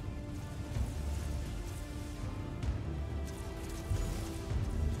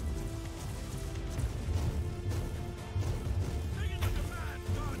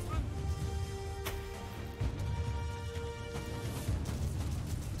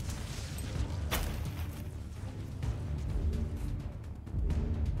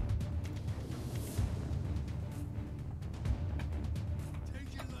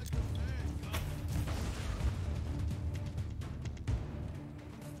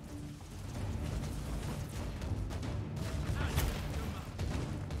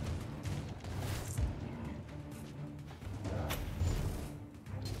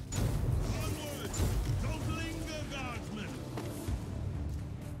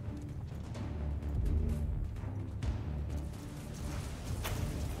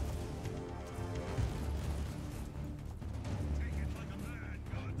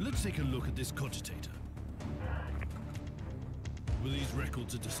 Let's take a look at this cogitator. Well, these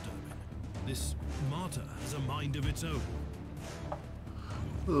records are disturbing. This Martyr has a mind of its own.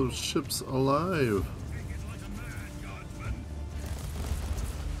 Those ships alive.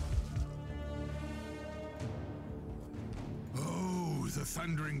 Oh, the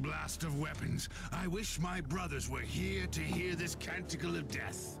thundering blast of weapons. I wish my brothers were here to hear this canticle of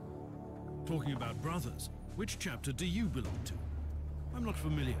death. Talking about brothers, which chapter do you belong to? I'm not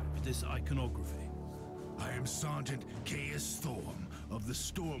familiar with this iconography. I am Sergeant Caius Thorm of the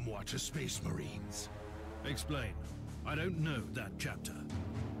Stormwatcher Space Marines. Explain. I don't know that chapter.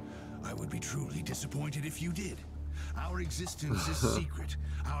 I would be truly disappointed if you did. Our existence is secret,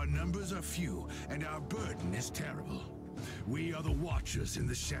 our numbers are few, and our burden is terrible. We are the Watchers in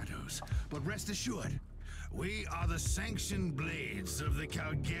the shadows, but rest assured, we are the sanctioned blades of the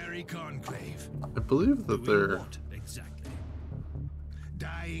Calgary Conclave. I believe that they're What exactly?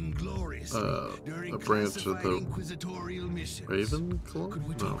 Dying gloriously during a branch of classified the inquisitorial missions. Ravenclaw? Could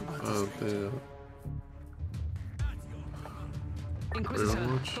we talk about this later? Inquisitor,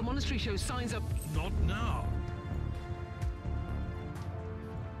 Overwatch? the monastery shows signs of... Not now.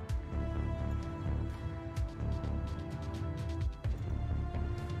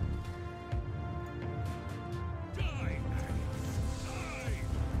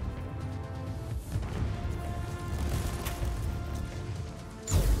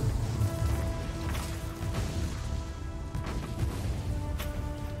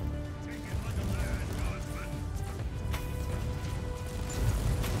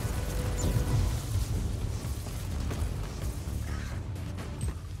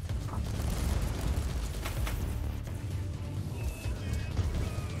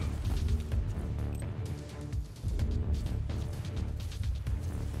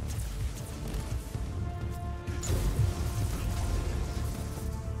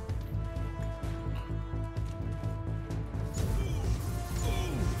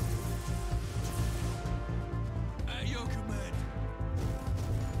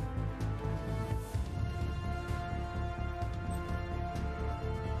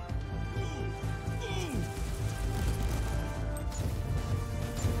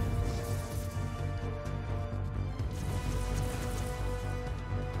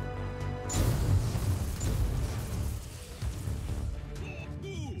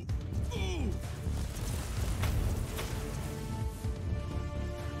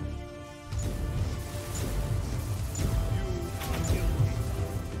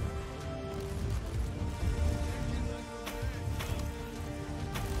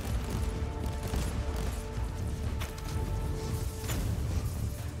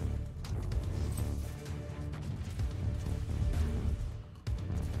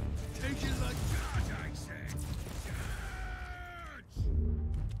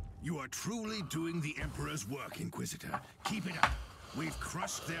 You are truly doing the Emperor's work, Inquisitor. Keep it up. We've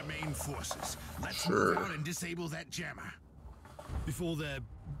crushed their main forces. Let's move out and disable that jammer. Before their...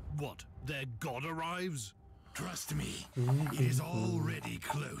 what? Their god arrives? Trust me, it is already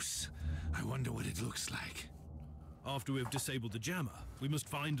close. I wonder what it looks like. After we've disabled the jammer, we must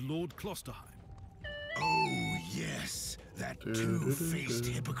find Lord Klosterheim. Oh, yes. That two-faced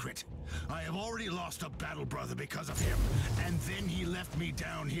hypocrite. I have already lost a battle brother because of him, and then he left me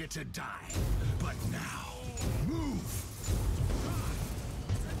down here to die. But now, move!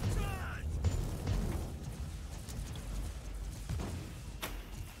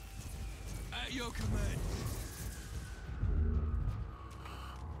 At your command.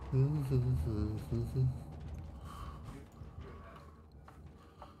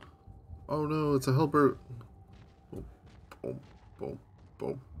 Oh no, it's a Hellbrute. Boom, boom, boom,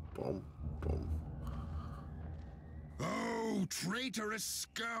 boom, boom, boom. Oh, traitorous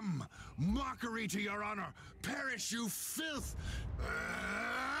scum! Mockery to your honor! Perish, you filth!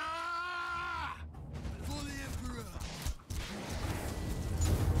 Ah! For the Emperor!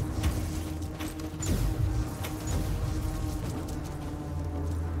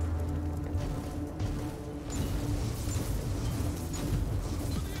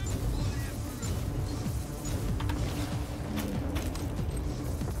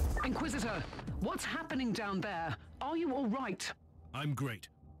 Inquisitor, what's happening down there? Are you all right? I'm great.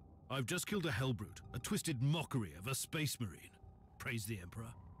 I've just killed a Hellbrute, a twisted mockery of a Space Marine. Praise the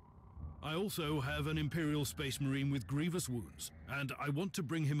Emperor. I also have an Imperial Space Marine with grievous wounds, and I want to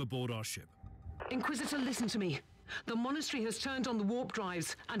bring him aboard our ship. Inquisitor, listen to me. The monastery has turned on the warp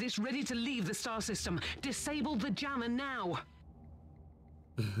drives, and it's ready to leave the star system. Disable the jammer now.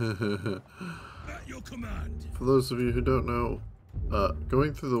 At your command! For those of you who don't know,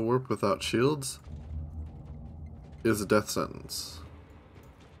 going through the warp without shields is a death sentence.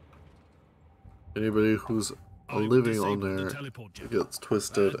 Anybody who's living on there teleport jet. gets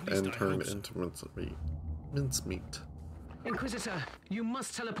twisted At least and I turned hope so. into mincemeat. Inquisitor, you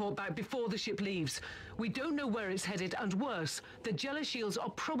must teleport back before the ship leaves. We don't know where it's headed, and worse, the Jeller shields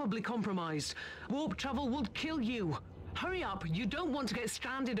are probably compromised. Warp travel will kill you. Hurry up, you don't want to get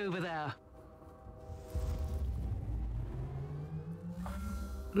stranded over there.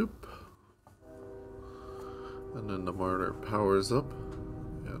 Nope. And then the Martyr powers up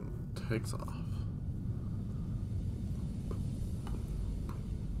and takes off.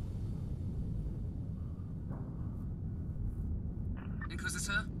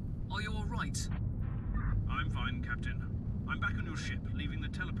 Inquisitor, are you all right? I'm fine, Captain. I'm back on your ship, leaving the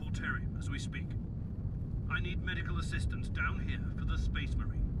teleportarium as we speak. I need medical assistance down here for the Space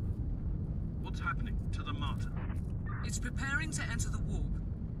Marine. What's happening to the Martyr? It's preparing to enter the warp.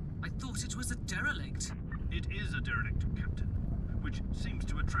 I thought it was a derelict. It is a derelict, Captain, which seems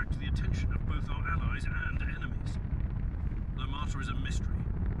to attract the attention of both our allies and enemies. The Martyr is a mystery,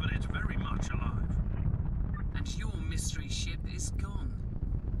 but it's very much alive. And your mystery ship is gone.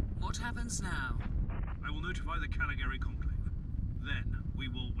 What happens now? I will notify the Caligari Conclave. Then we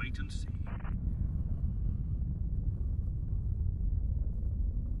will wait and see.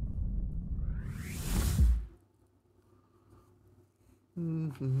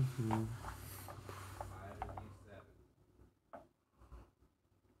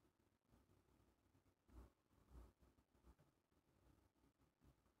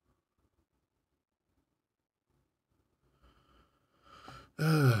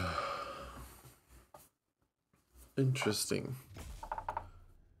 Interesting.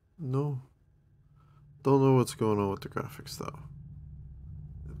 No. Don't know what's going on with the graphics though.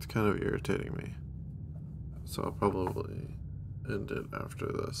 It's kind of irritating me. So I'll probably end it after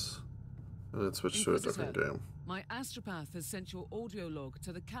this. And then switch to a different game. My astropath has sent your audio log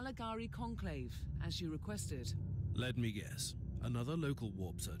to the Caligari Conclave, as you requested. Let me guess. Another local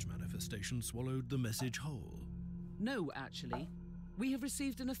warp surge manifestation swallowed the message whole. No, actually. We have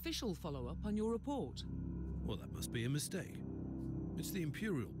received an official follow-up on your report. Well, that must be a mistake. It's the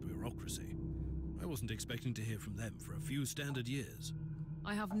Imperial bureaucracy. I wasn't expecting to hear from them for a few standard years.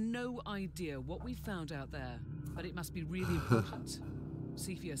 I have no idea what we found out there, but it must be really important.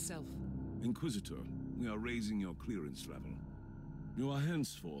 See for yourself. Inquisitor, we are raising your clearance level. You are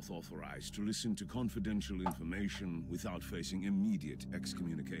henceforth authorized to listen to confidential information without facing immediate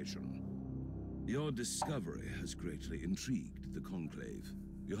excommunication. Your discovery has greatly intrigued the Conclave.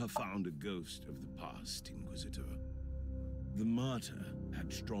 You have found a ghost of the past, Inquisitor. The Martyr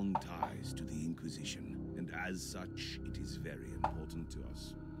had strong ties to the Inquisition, and as such, it is very important to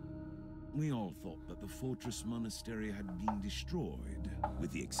us. We all thought that the Fortress Monastery had been destroyed,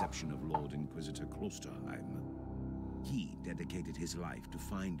 with the exception of Lord Inquisitor Klosterheim. He dedicated his life to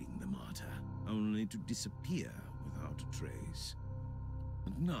finding the Martyr, only to disappear without a trace.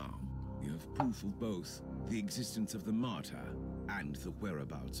 And now, you have proof of both the existence of the Martyr and the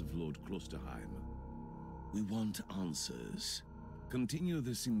whereabouts of Lord Klosterheim. We want answers. Continue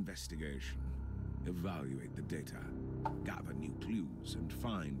this investigation. Evaluate the data, gather new clues, and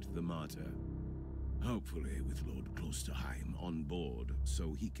find the Martyr. Hopefully with Lord Klosterheim on board,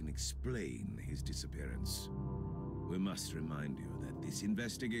 so he can explain his disappearance. We must remind you that this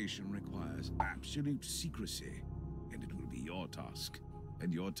investigation requires absolute secrecy, and it will be your task,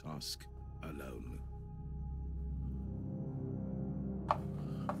 and your task alone.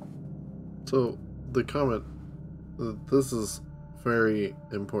 So, the comment, this is very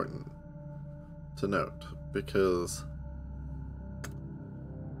important to note, because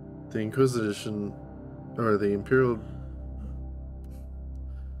the Inquisition, or the Imperial,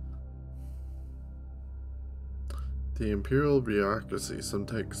 bureaucracy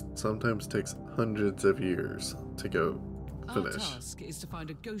sometimes takes hundreds of years to go finish. Our task is to find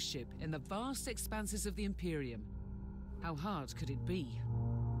a ghost ship in the vast expanses of the Imperium. How hard could it be?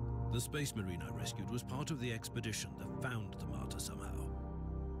 The Space Marine I rescued was part of the expedition that found the Martyr somehow.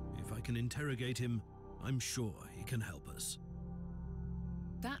 If I can interrogate him, I'm sure he can help us.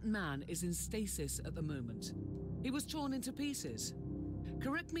 That man is in stasis at the moment. He was torn into pieces.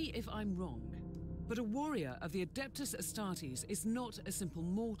 Correct me if I'm wrong, but a warrior of the Adeptus Astartes is not a simple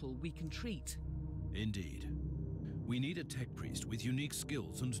mortal we can treat. Indeed. We need a tech priest with unique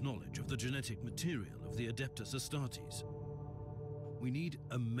skills and knowledge of the genetic material of the Adeptus Astartes. We need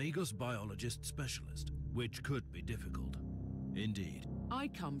a Magos biologist specialist, which could be difficult. Indeed. I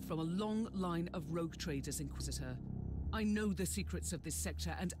come from a long line of rogue traders, Inquisitor. I know the secrets of this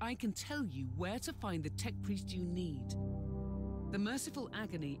sector, and I can tell you where to find the tech priest you need. The Merciful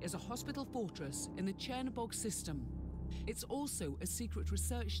Agony is a hospital fortress in the Chernobog system. It's also a secret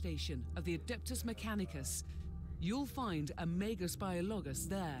research station of the Adeptus Mechanicus. You'll find a Magus Biologus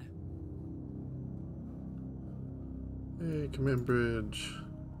there. Hey, command bridge.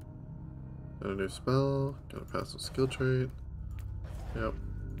 Got a new spell. Got a passive skill trait. Yep.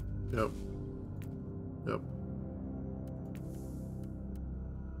 Yep. Yep.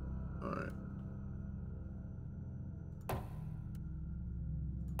 Alright.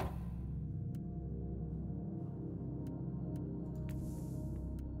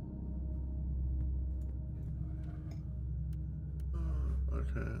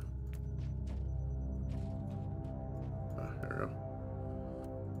 Okay. Here we go.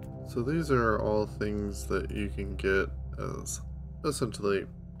 So these are all things that you can get as essentially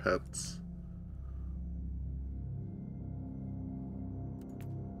pets.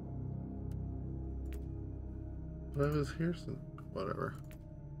 But I was here since whatever.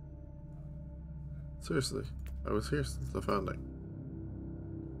 Seriously, I was here since the founding.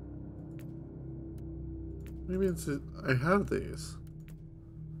 Maybe it's I have these.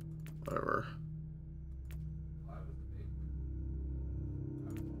 Whatever.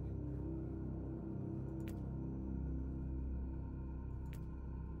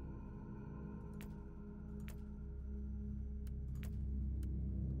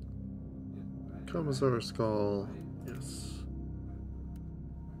 Commissar skull, yes.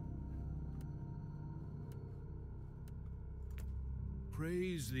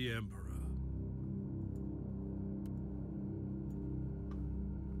 Praise the Emperor.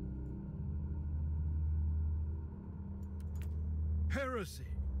 Heresy.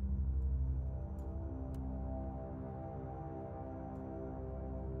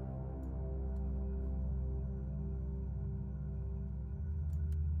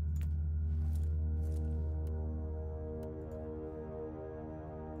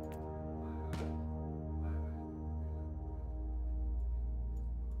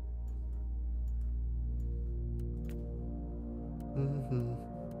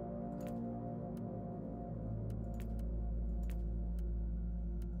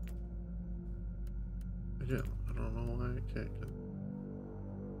 Again, I don't know why I can't get.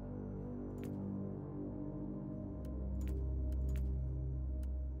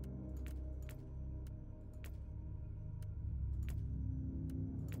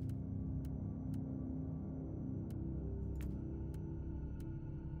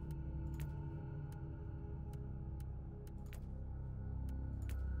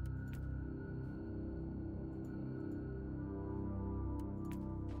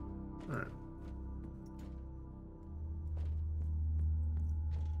 All right.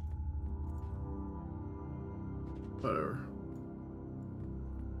 Whatever.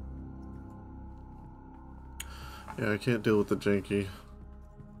 Yeah, I can't deal with the janky.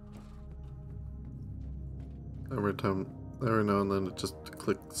 Every now and then it just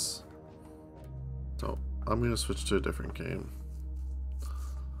clicks. So, I'm gonna switch to a different game.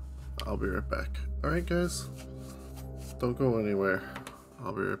 I'll be right back. Alright guys, don't go anywhere.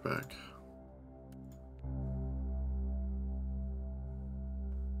 I'll be right back.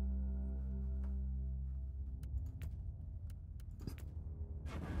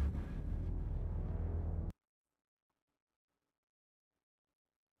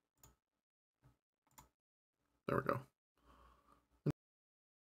 There we go.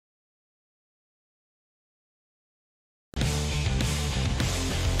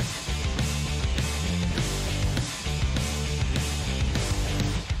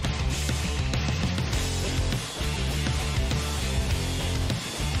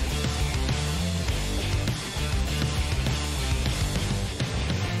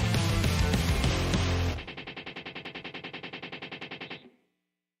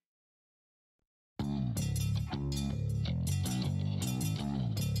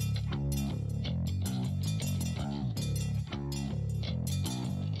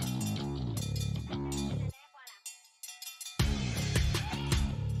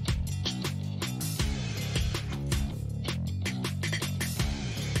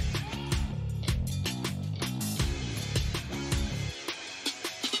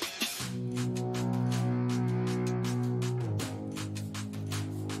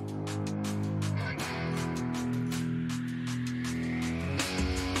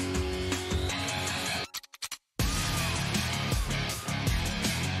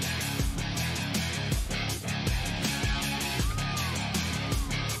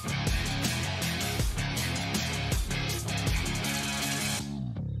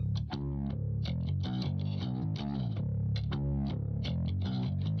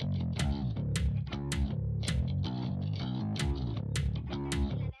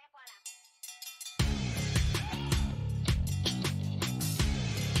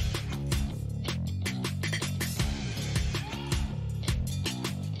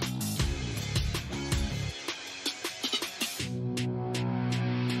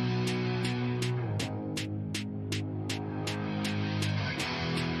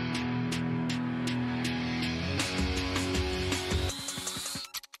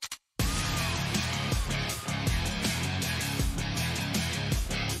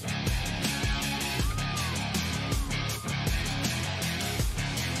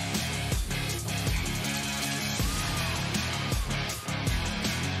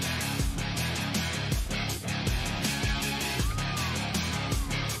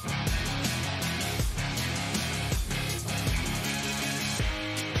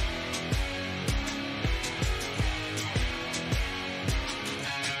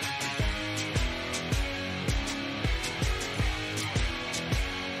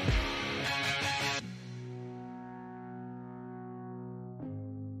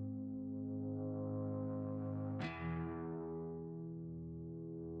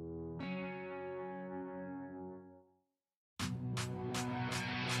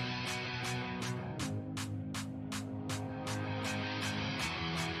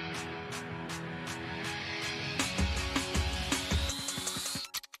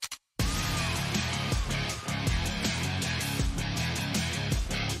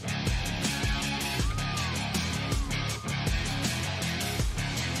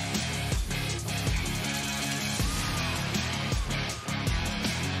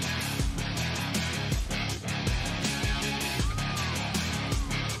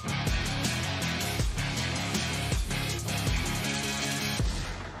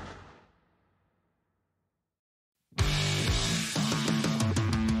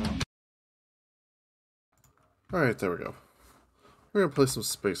 Alright, there we go. We're gonna play some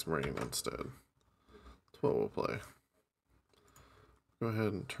Space Marine instead. That's what we'll play. Go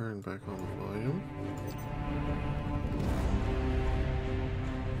ahead and turn back on the volume.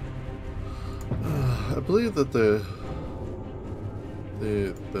 I believe that the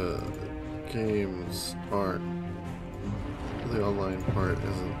games aren't, the online part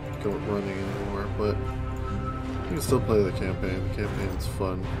isn't running anymore, but you can still play the campaign. The campaign's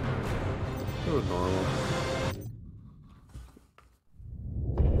fun. Go to normal.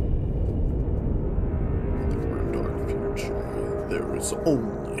 In the grim dark future, there is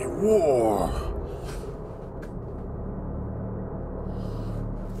only war.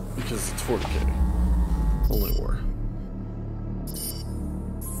 Because it's 40k. Only war.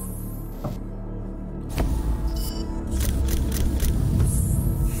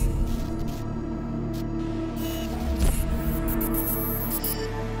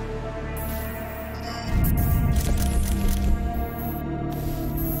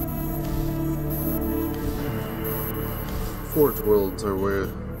 Forge worlds are where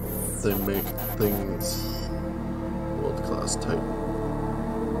they make things world-class type.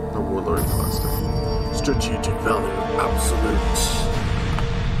 Or warlord class type. Strategic value, absolute.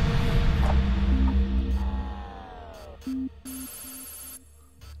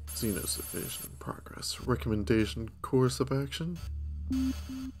 Xenos invasion in progress. Recommendation course of action.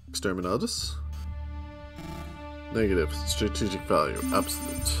 Exterminatus. Negative. Strategic value,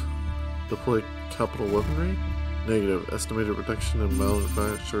 absolute. Deploy capital weaponry. Negative. Estimated reduction in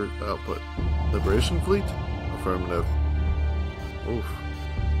manufactured output. Liberation fleet? Affirmative. Oof.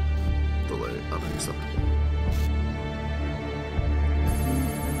 Delay unacceptable.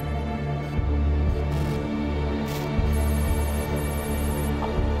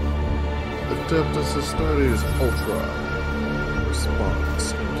 Adeptus Astartes Ultra. Response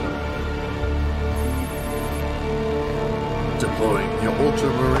incoming. Deploying the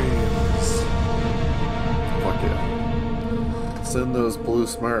Ultramarines. Fuck yeah. Send those blue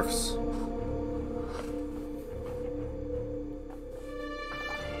smurfs.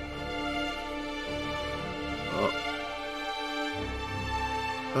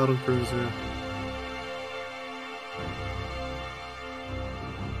 Battle cruiser.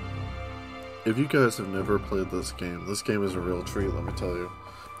 If you guys have never played this game is a real treat, let me tell you.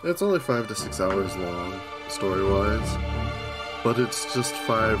 It's only 5 to 6 hours long, story-wise, but it's just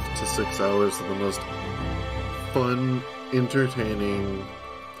 5 to 6 hours of the most fun, entertaining,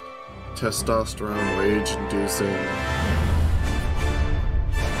 testosterone rage-inducing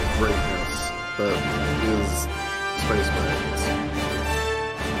greatness that is Space Marines.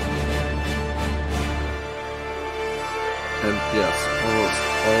 And yes, almost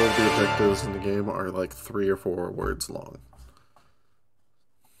all of the objectives in the game are like 3 or 4 words long.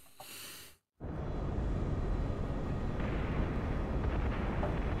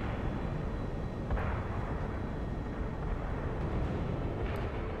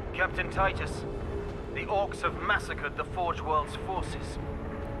 Captain Titus, the Orcs have massacred the Forge World's forces.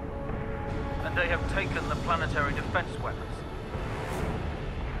 And they have taken the planetary defense weapons.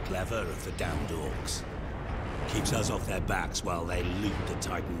 Clever of the damned Orcs. Keeps us off their backs while they loot the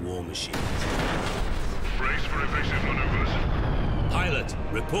Titan war machines. Brace for evasive maneuvers. Pilot,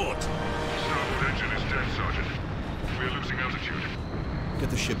 report! Starboard engine is dead, Sergeant. We are losing altitude. Get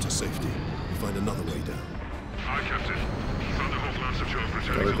the ship to safety. We'll find another way down. Aye, Captain. Thunderhawk Lancer Job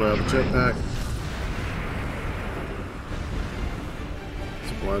returning. Gotta grab a jetpack.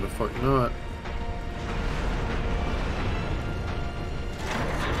 So why the fuck not?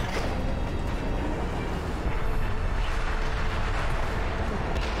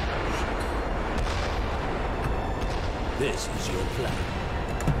 This is your plan.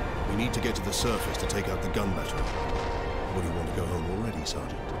 We need to get to the surface to take out the gun battery. Or do you want to go home already,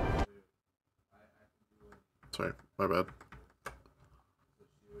 Sergeant? Sorry, my bad.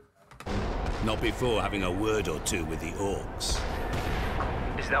 Not before having a word or two with the Orcs.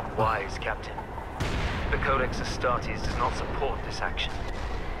 Is that wise, Captain? The Codex Astartes does not support this action.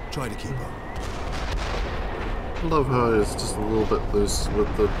 Try to keep up. I love how it's just a little bit loose with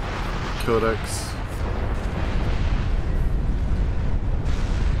the Codex.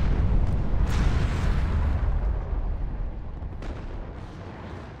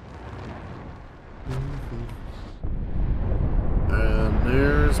 And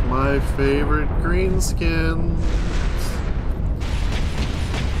there's my favorite greenskins.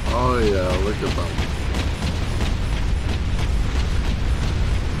 Oh yeah, look at them.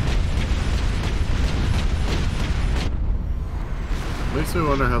 Makes me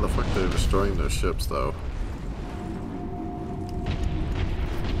wonder how the fuck they're destroying those ships, though.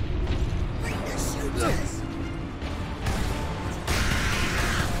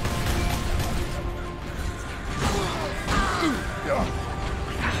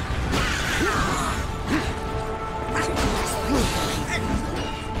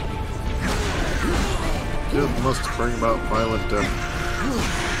 bring about violent death.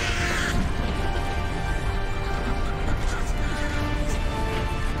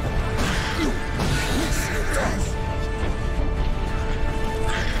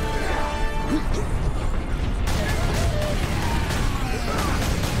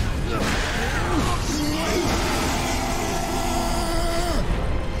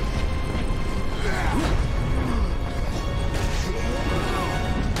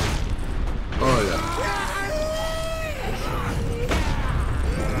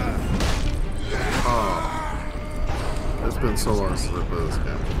 So long since I played this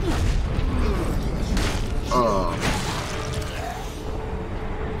game.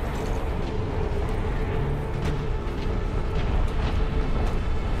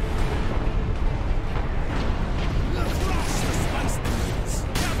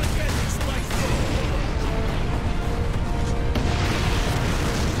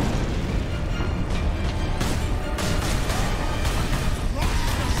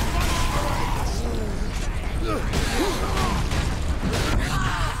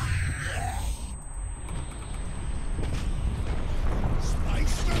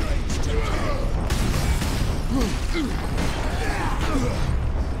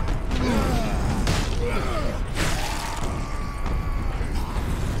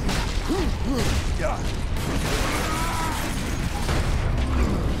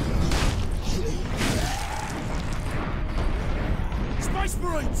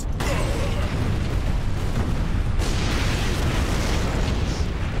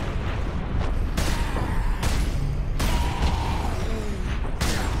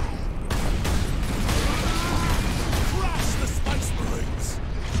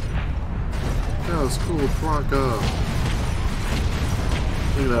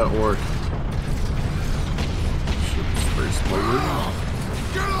 Look at that orc. Space Marine.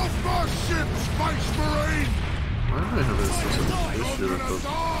 Get off my ship, Space Marine! Why am I having such an issue with them?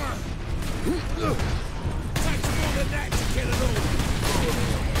 Takes more than that to kill it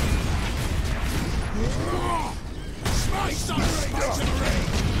all. Space Marine!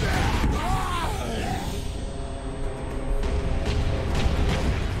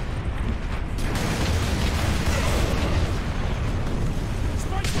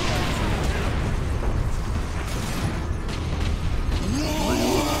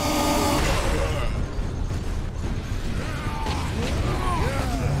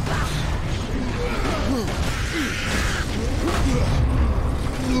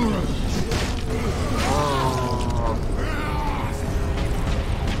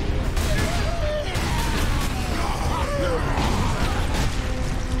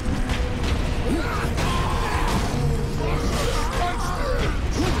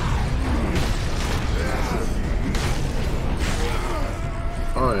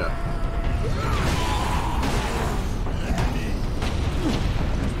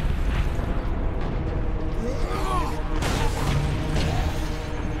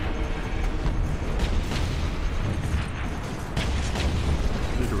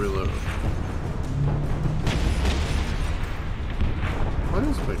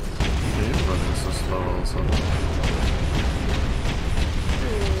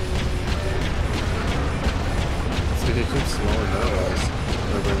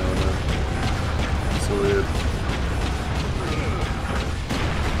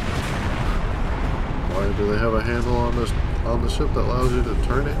 Ship that allows you to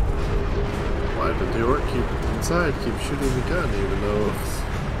turn it. Why did the orc keep inside, keep shooting the gun, even though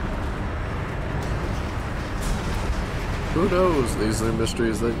who knows? These are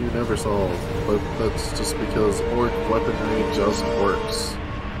mysteries that you never solve, but that's just because orc weaponry just works.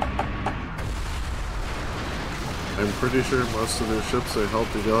 I'm pretty sure most of their ships are held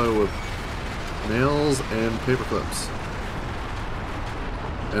together with nails and paper clips.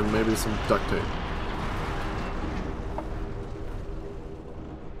 And maybe some duct tape.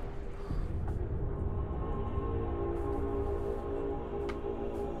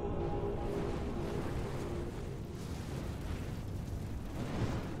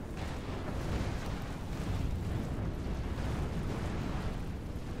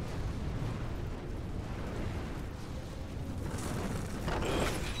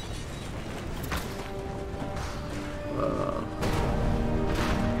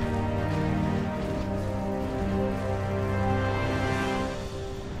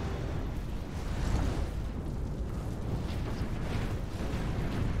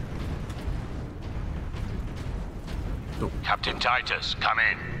 Captain Titus, come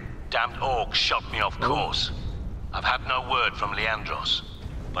in. Damned orcs shot me off course. I've had no word from Leandros,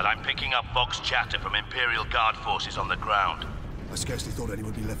 but I'm picking up Vox chatter from Imperial Guard forces on the ground. I scarcely thought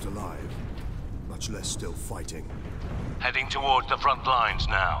anyone would be left alive, much less still fighting. Heading towards the front lines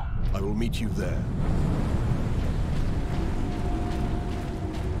now. I will meet you there.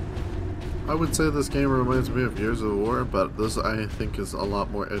 I would say this game reminds me of Gears of War, but this I think is a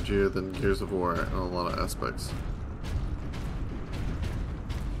lot more edgier than Gears of War in a lot of aspects.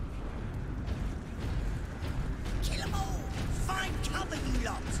 Kill them all! Find cover, you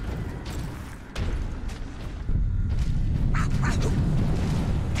lot!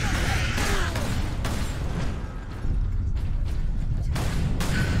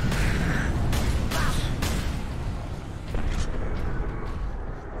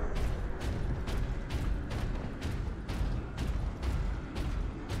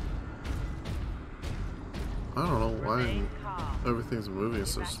 I don't know why everything's moving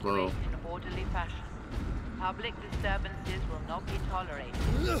so slow. In orderly fashion. Public disturbances will not be tolerated.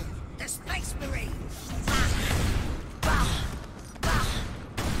 Look! The Space Marines!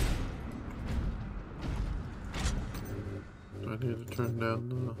 Do I need to turn down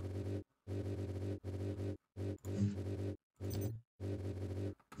the...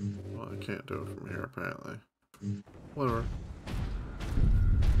 Well, I can't do it from here apparently. Whatever.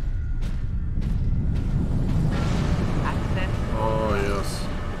 Oh, yes.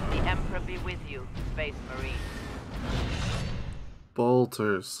 The Emperor be with you, Space Marine.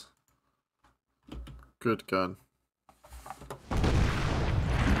 Bolters. Good gun.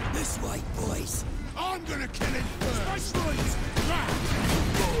 This way, boys! I'm gonna kill him first! Space Marines!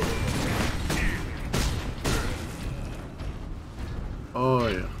 Oh,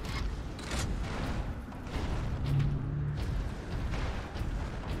 yeah.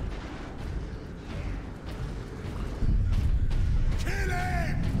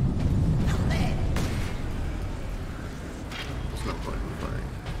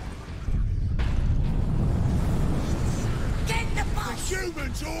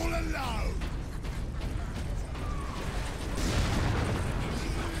 Humans all alone!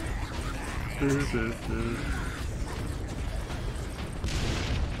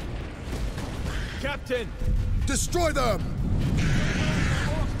 Captain! Destroy them!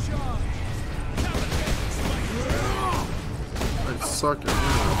 I suck at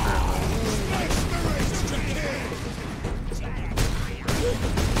running apparently.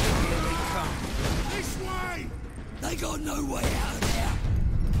 This way! They got no way out of there!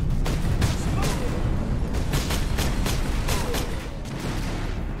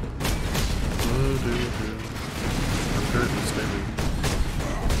 I'm currently standing.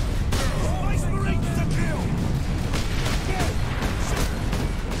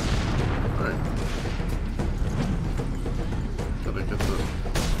 Right. Gotta get the...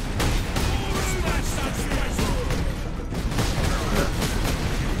 Yeah.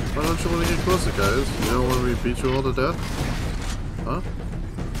 Why don't you want to get closer, guys? You don't want me to beat you all to death? Huh? I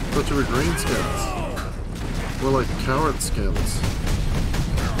thought you were green skins. We're like coward skins.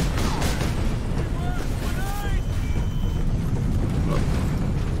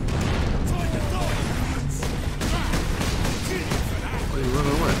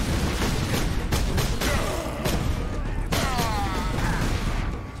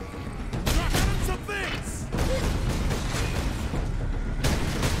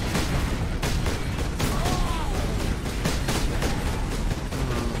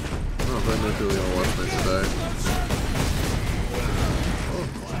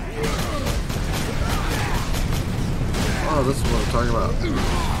 Oh, this is what I'm talking about.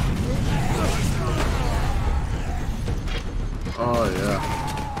 Oh, yeah.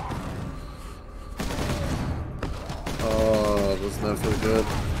 Oh, doesn't that feel good?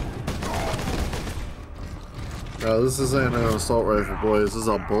 No, this isn't an assault rifle, boys. This is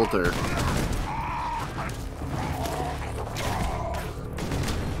a bolter.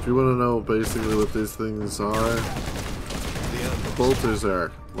 If you want to know basically what these things are, bolters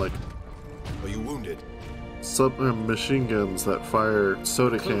are like... Are you wounded? Machine guns that fire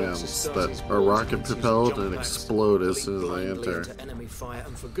soda cans that are rocket propelled and explode as soon as they enter. If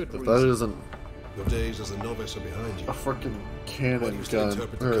that isn't your days as a novice are behind you. A freaking cannon gun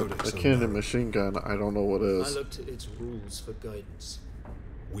or a cannon machine gun, I don't know what is. I looked at its rules for guidance.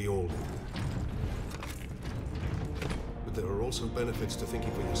 We all do. But there are also benefits to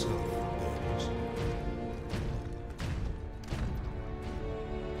thinking for yourself.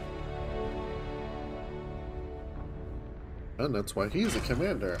 And that's why he's a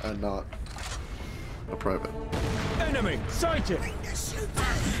commander and not a private. Enemy sighted!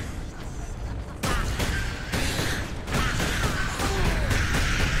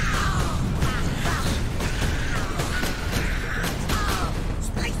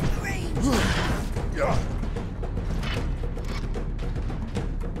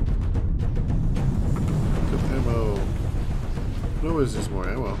 Good ammo. always use more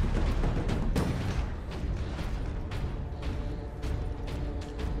ammo.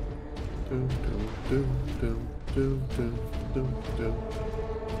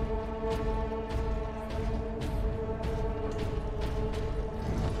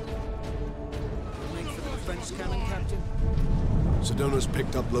 Defense cannon, Captain. Sedonus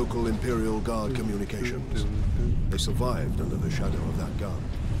picked up local Imperial Guard communications. They survived under the shadow of that gun.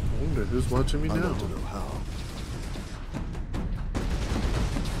 I wonder who's watching me now. I want to know how.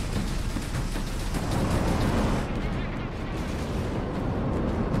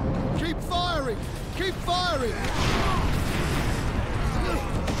 Keep firing! Keep firing!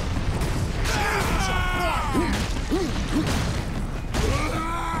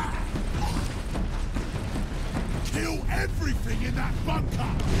 Kill everything in that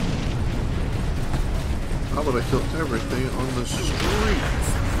bunker! How about I kill everything on the street?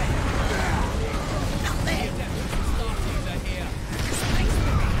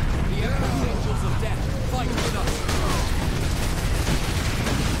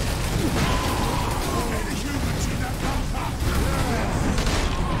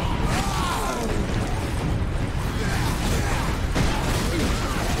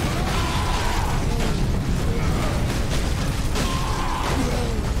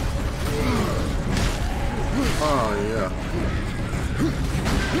 Oh, yeah.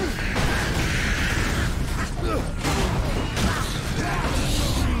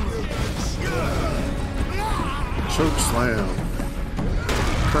 Choke slam.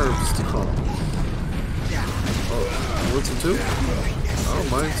 Curves to come. Oh, what's it do? I don't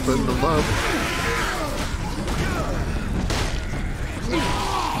mind spending them up.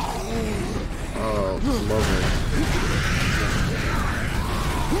 Oh, lovely.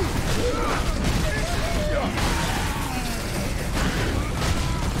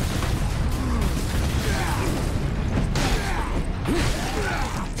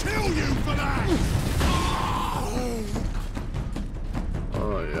 Kill you for that!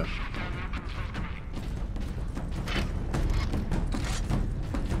 Oh, yeah.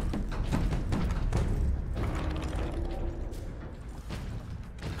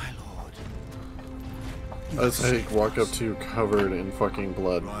 As Hank walk up to you covered in fucking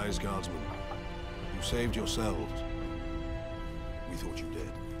blood. Rise, guardsmen. You saved yourselves. We thought you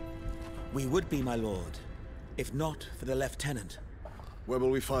dead. We would be, my lord, if not for the lieutenant. Where will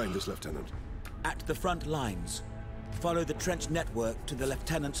we find this lieutenant? At the front lines. Follow the trench network to the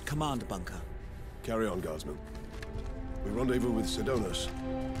lieutenant's command bunker. Carry on, guardsmen. We rendezvous with Sedonus,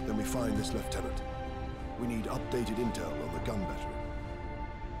 then we find this lieutenant. We need updated intel on the gun battery.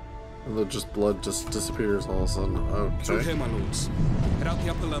 And then just blood just disappears all of a sudden. Okay. Through here, my lords. Head out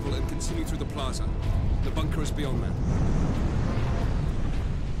the upper level and continue through the plaza. The bunker is beyond that.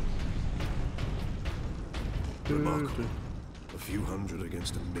 Remarkable. A few hundred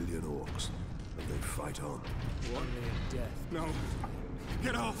against 1 million orcs. And they fight on. One near death. No.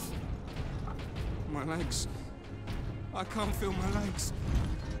 Get off! My legs. I can't feel my legs.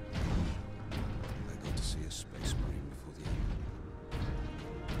 I got to see a space marine before the end.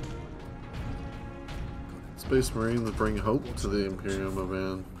 Space Marines bring hope to the Imperium of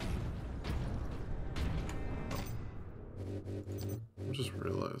Man. I'm just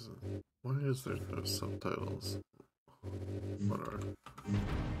realizing, why is there no subtitles? What are?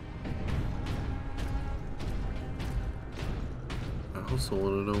 I also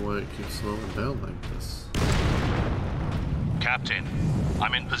want to know why it keeps slowing down like this. Captain,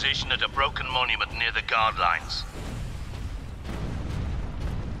 I'm in position at a broken monument near the guard lines.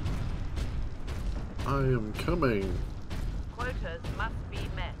 I am coming. Quotas must be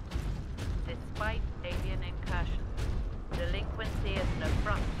met. Despite alien incursions, delinquency is an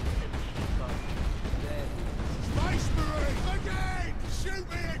affront to the sheepdog. Space Marine! Again! Shoot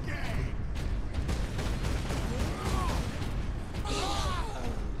me again!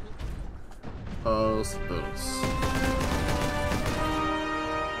 Oh, Sedonus.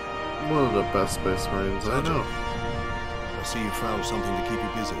 One of the best Space Marines I know. I see you found something to keep you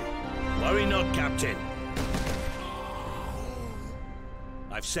busy. Worry not, Captain.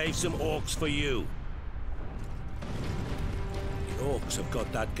 I've saved some orcs for you. The orcs have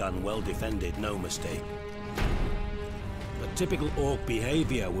got that gun well defended, no mistake. But typical orc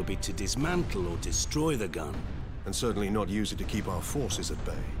behavior would be to dismantle or destroy the gun. And certainly not use it to keep our forces at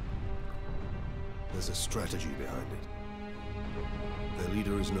bay. There's a strategy behind it. Their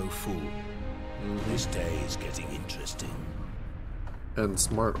leader is no fool. This day is getting interesting. And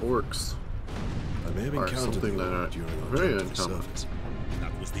smart orcs I may have are encountered something that are during our very trip to the uncommon. surface.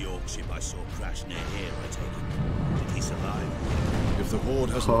 That was the orc ship I saw crash near here, I take it. Did he survive? If the Horde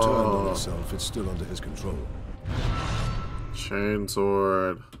hasn't turned on itself, it's still under his control.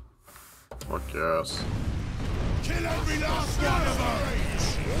 Chainsword. Fuck yes. Kill every last one of them!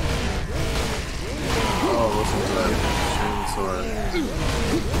 Oh, listen to that chainsword.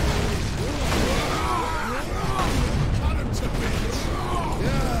 Cut him to bits!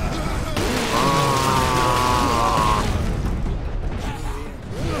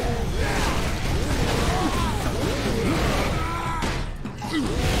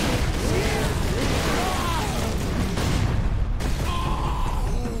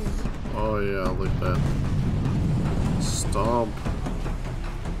 Oh yeah, look at that. Stomp.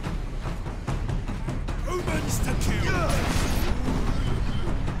 Humans to kill!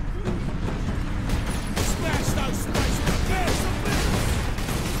 Smash those space bears!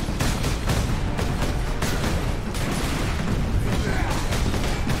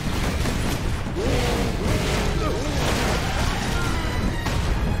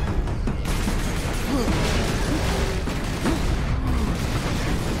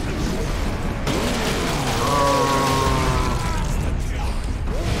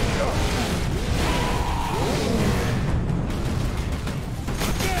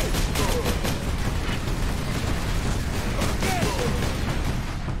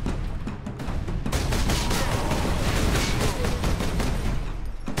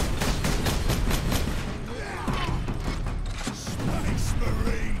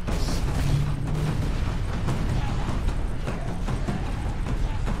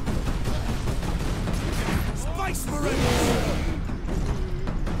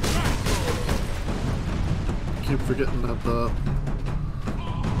 Forgetting that the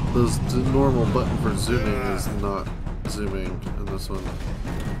normal button for zooming is not zooming in this one.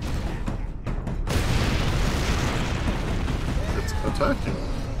 It's attacking.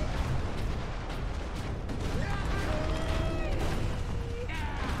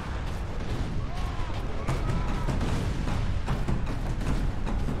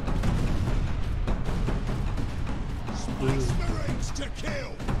 Space Marines to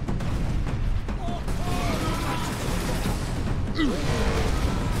kill!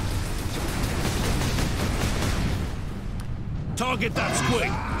 Target that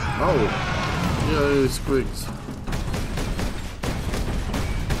squig! Oh! Yay, squigs.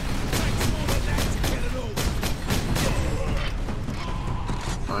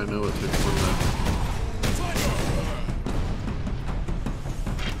 I know it takes one minute.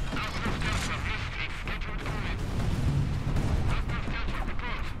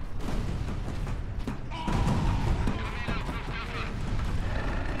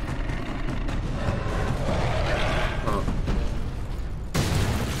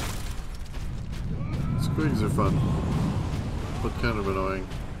 Squigs are fun, but kind of annoying.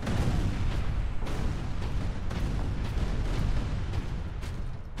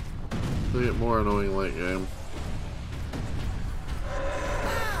 They get more annoying late game.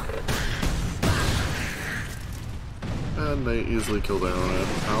 And they easily kill their own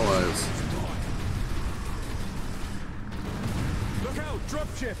allies. Look out,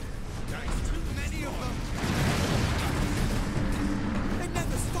 dropship! There's too many of them! They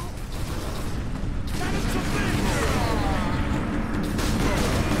never stop! Cut him to bits!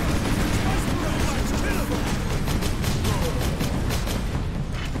 Kill them!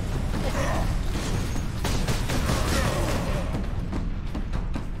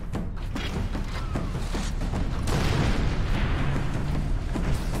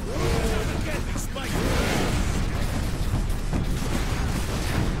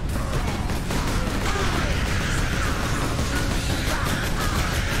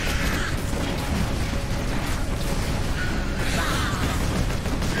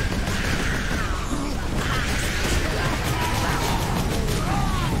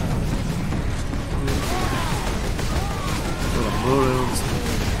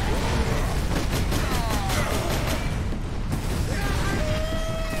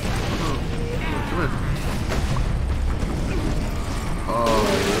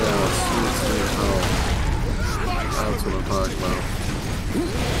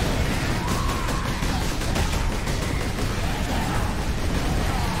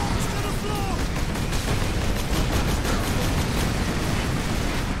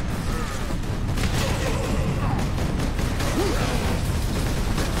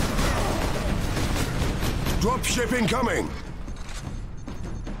 Dropship incoming!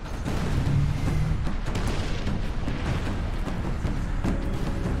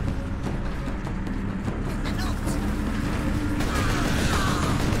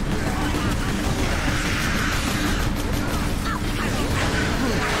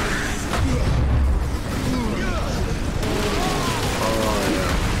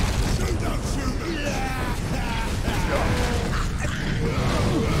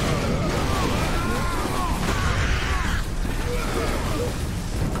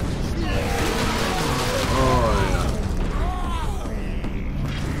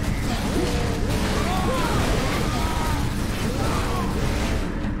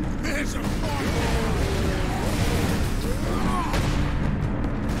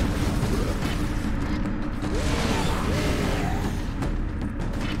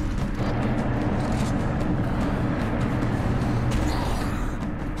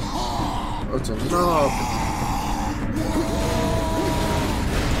 That's enough.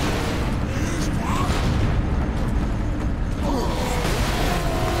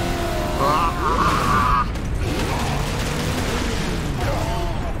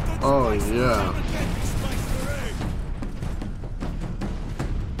 Oh yeah.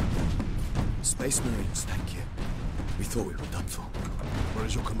 Space Marines, thank you. We thought we were done for. Where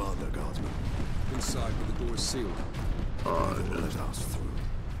is your commander, guardsman? Inside, but the door is sealed. Oh, They will let us through.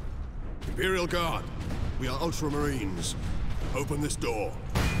 Imperial Guard, we are Ultramarines. Open this door.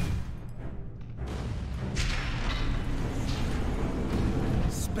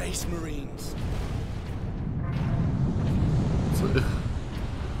 Space Marines.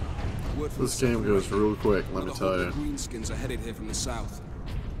 This game goes real quick, let me tell you. Greenskins are headed here from the south.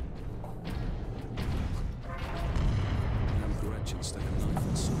 And Gretchen stuck a knife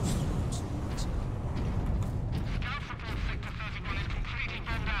and sauce some lights.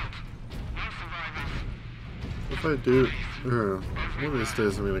 If I do, one of these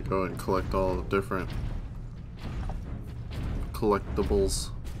days I'm gonna go and collect all the different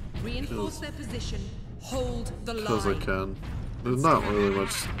collectibles. Reinforce their position. Hold the line. Because I can. There's not really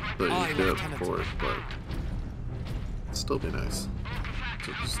much that you get for it, but it'd still be nice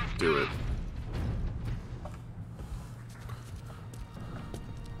to just do it.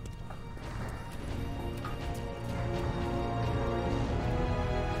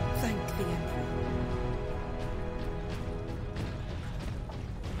 Thank the Emperor.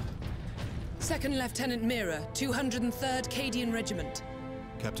 2nd Lieutenant Mira, 203rd Cadian Regiment.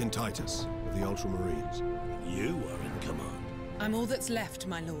 Captain Titus of the Ultramarines. You are in command. I'm all that's left,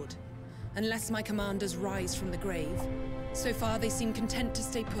 my lord. Unless my commanders rise from the grave. So far, they seem content to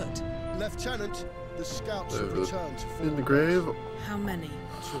stay put. Lieutenant, the scouts have returned to in the grave. How many?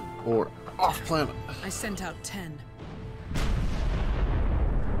 Or off planet. I sent out 10.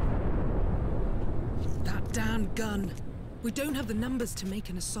 That damn gun. We don't have the numbers to make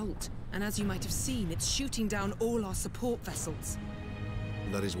an assault. And as you might have seen, it's shooting down all our support vessels.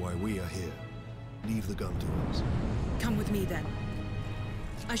 That is why we are here. Leave the gun to us. Come with me, then.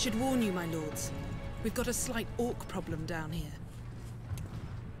 I should warn you, my lords. We've got a slight orc problem down here.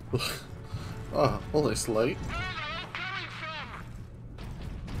 Only slight.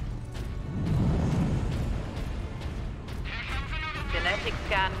 Genetic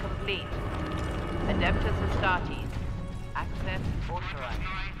scan complete. Adeptus Astartes. Access authorized.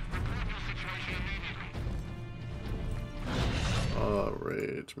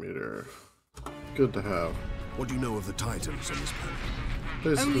 Rage meter. Good to have. What do you know of the Titans on this planet?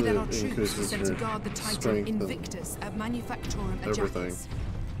 Basically, Only that our it troops increases sent to your guard the Titan strength Invictus at Manufactorum everything. Ajax.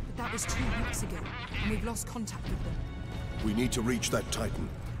 But that was 2 weeks ago, and we've lost contact with them. We need to reach that Titan.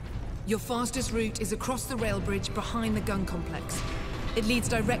 Your fastest route is across the rail bridge behind the gun complex. It leads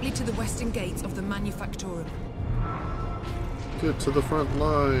directly to the western gates of the Manufactorum. Get to the front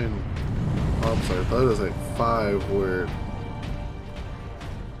line. Oh, I'm sorry, that is a 5-word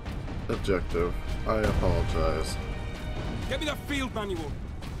objective. I apologize. Get me that field manual.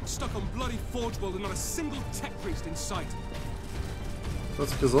 I'm stuck on bloody Forge World and not a single tech priest in sight.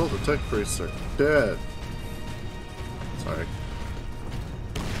 That's because all the tech priests are dead. Sorry.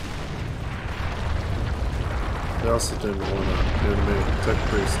 They also didn't want to animate tech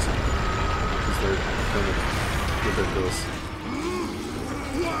priests because they're kind of ridiculous.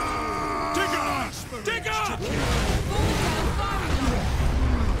 Digger! Digger!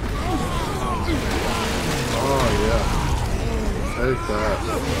 Oh yeah. Take that.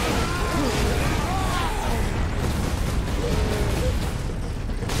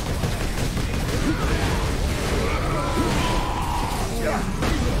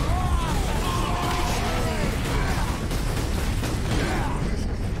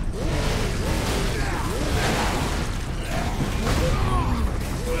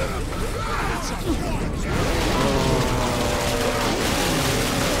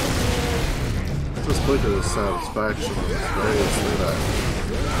 Just look at the satisfaction on his face. Look at that.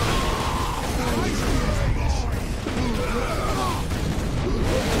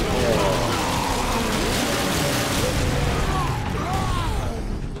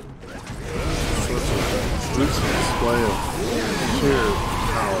 Such a recent display of sheer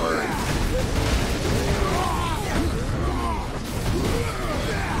power.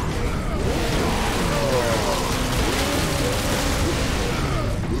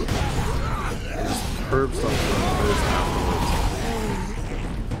 Herbs on the face afterwards.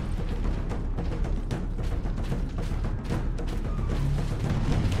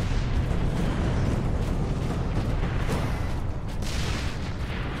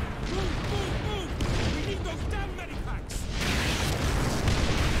 We need those damn medipacks!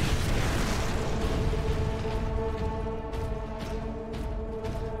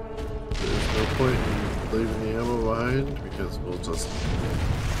 point in leaving the ammo behind because we'll just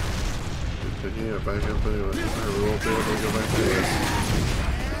be picking it back up anyway. We won't be able to go back to this.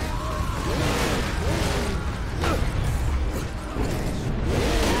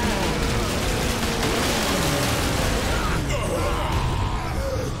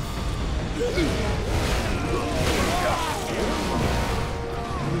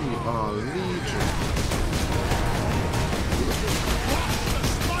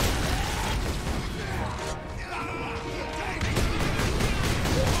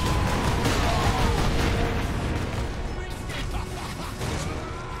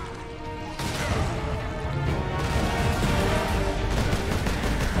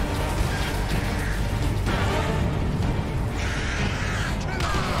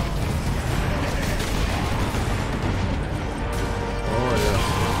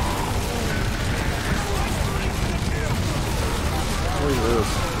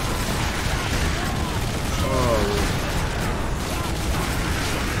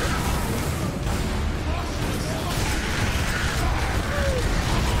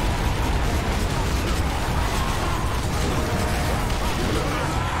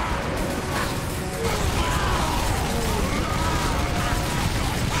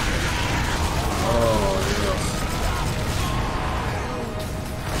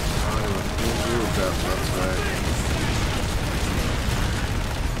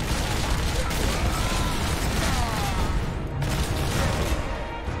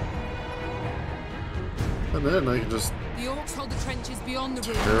 And then I can just... The Orcs hold the trenches beyond the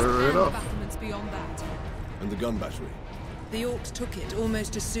ruins and the battlements beyond that. And the gun battery? The Orcs took it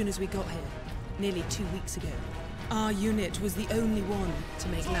almost as soon as we got here, nearly 2 weeks ago. Our unit was the only one to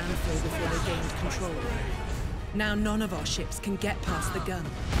make landfall before they gained control. Now none of our ships can get past the gun.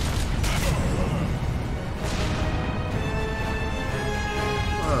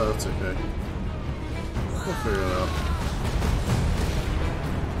 Oh, that's okay. We'll figure it out.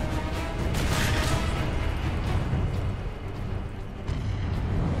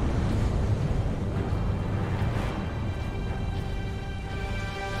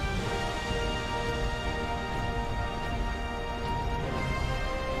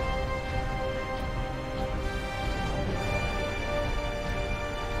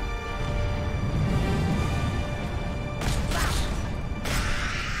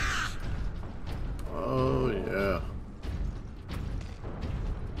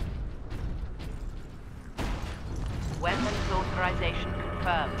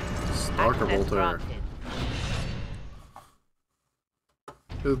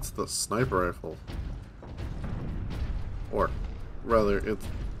 It's the sniper rifle. Or, rather, it's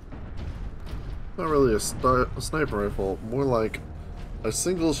not really a sniper rifle, more like a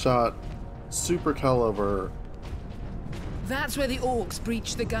single-shot, super caliber... That's where the Orcs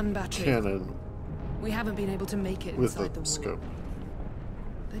breached the gun battery. Cannon. We haven't been able to make it with inside the a wall. scope.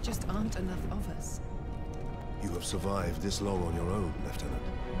 There just aren't enough of us. You have survived this long on your own, Lieutenant.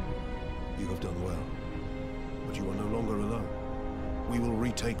 You have done well. But you are no longer alone. We will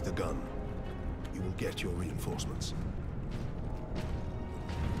retake the gun. You will get your reinforcements.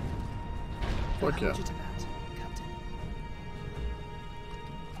 Fuck yeah. Hold you to that, Captain.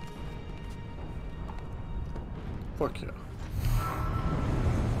 Fuck yeah.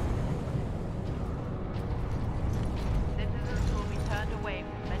 Citizens will be turned away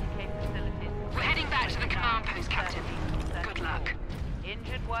from Medicaid facilities. We're heading back to the command post, Captain. Good luck.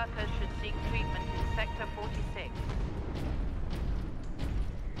 Injured workers should seek treatment in Sector 46.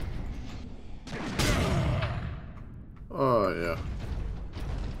 Oh yeah.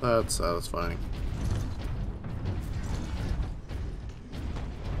 That's satisfying.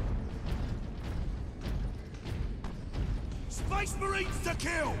 Space Marines to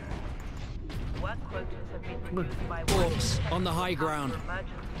kill! Work quotas have been reduced by Orcs on the high ground.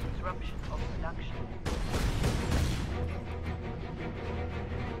 Emergency disruption of production.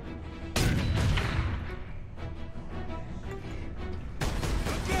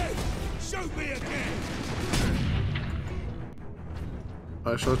 Again! Shoot me again!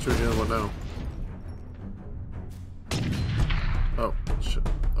 I shot you again, what now? Oh, shit.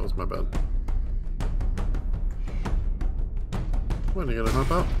 That was my bad. When are you gonna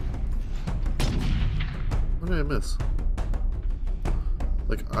hop out? What did I miss?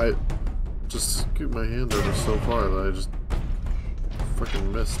 Like, I just scooped my hand over so far that I just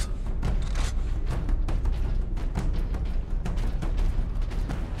fucking missed.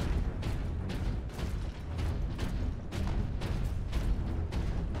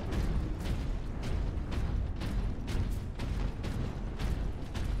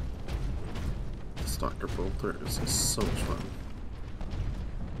 Stalker Bolter is so much fun.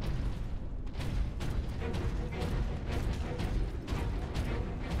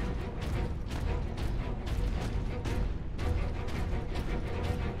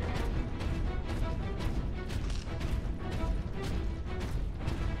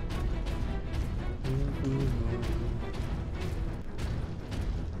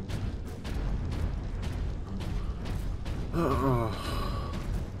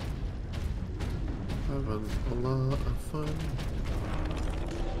 lot of fun.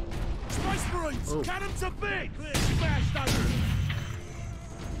 Space Marines! Oh. Cannons are big! Smashed over!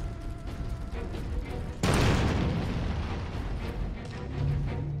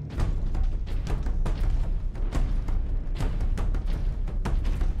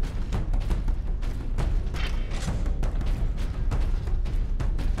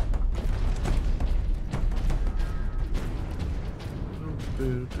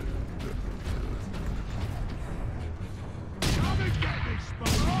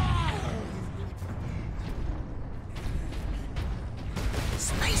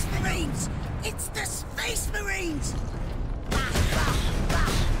 Space Marines! It's the Space Marines!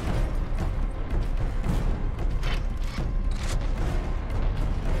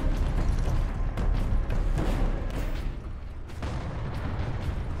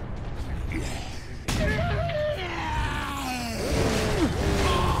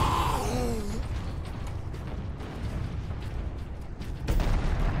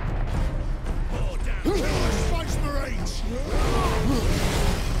 Space Marines!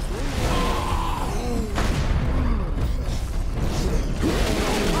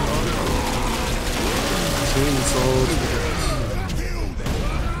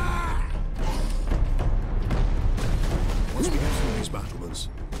 Once we get through these battlements,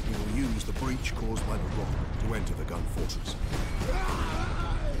 we will use the breach caused by the rock to enter the gun fortress.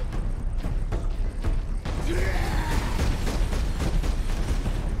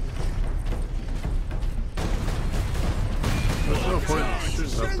 There's no point in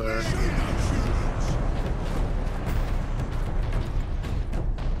shooting up there.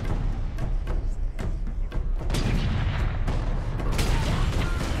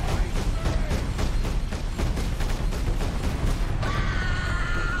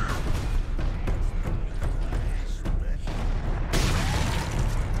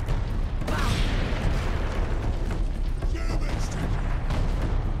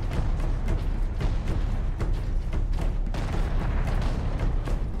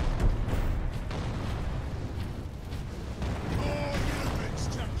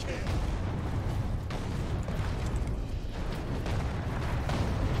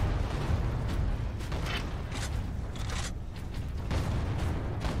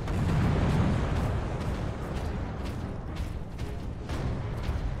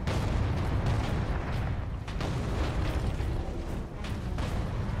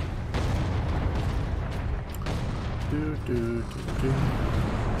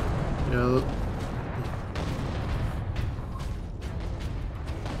 Yeah.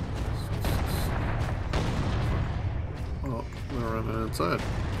 Oh, they're running inside.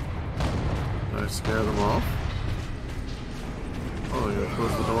 Did I scare them off? Oh, you're gonna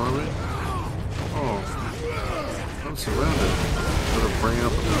close the door on me? Oh, I'm surrounded. Gonna bring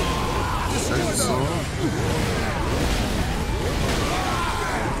up a chainsaw.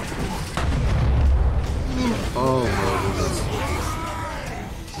 Oh my goodness.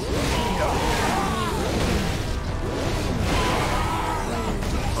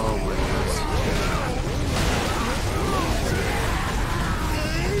 Oh my goodness.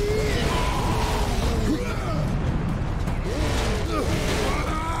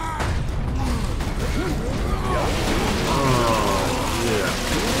 Oh, yeah.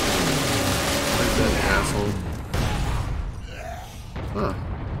 Like that asshole. Huh.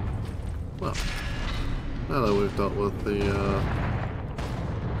 Well. Now that we've dealt with the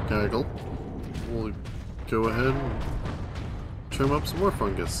gaggle, we'll go ahead and trim up some more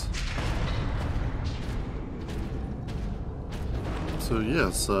fungus. So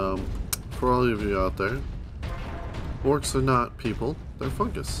yes, for all of you out there, orcs are not people, they're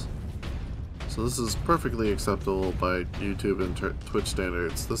fungus. So this is perfectly acceptable by YouTube and Twitch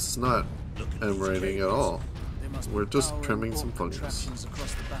standards. This is not M-rating at all. We're just trimming some fungus.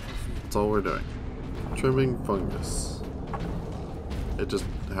 That's all we're doing. Trimming fungus. It just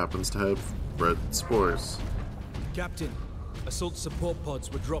happens to have red spores. Captain, assault support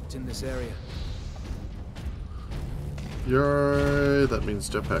pods were dropped in this area. Yay, that means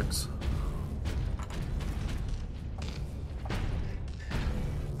jetpacks.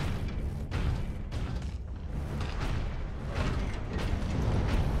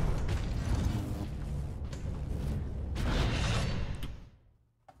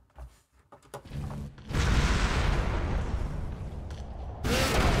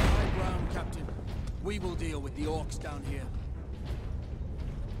 We will deal with the orcs down here.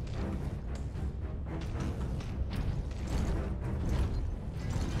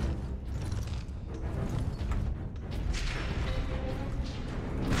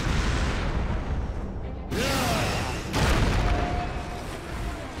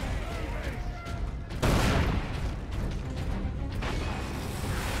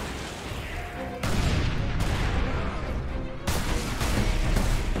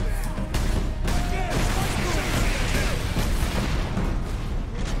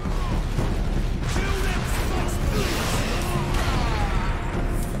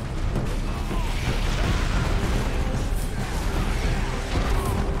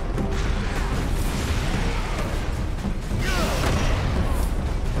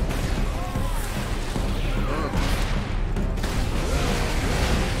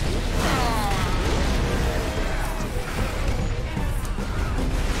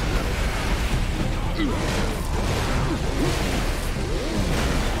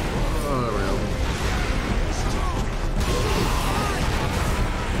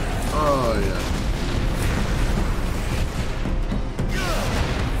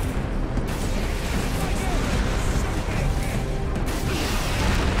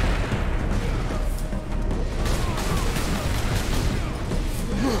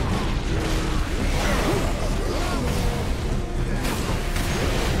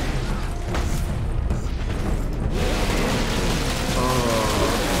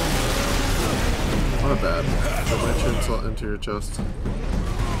 Not bad. Put my chainsaw into your chest.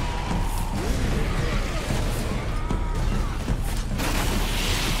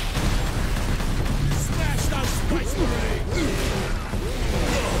 Smash those Space Marines!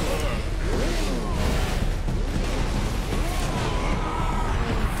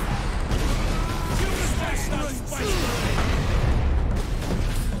 Smash those Space Marines!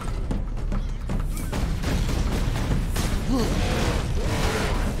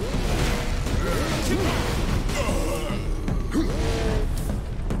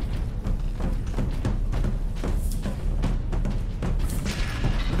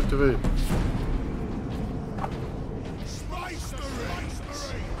 Activate. Space Marines!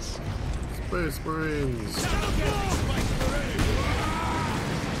 Space Marines.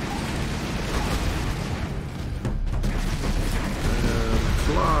 And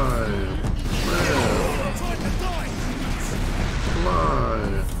fly. Land. Fly.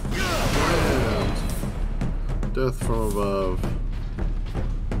 Land. Death from above.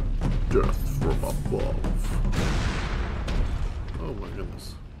 Death from above. Oh my goodness.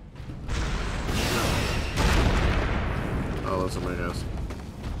 Oh, that's a big ass.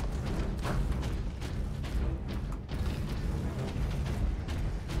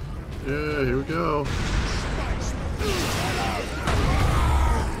 Yeah, here we go.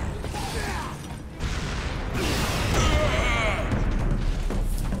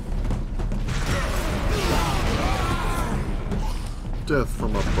 Death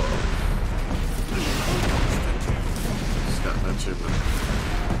from above. Just got an achievement.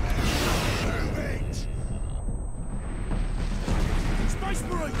 Space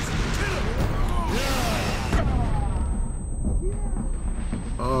Marines! Kill 'em!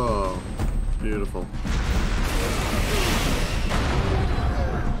 Oh, beautiful.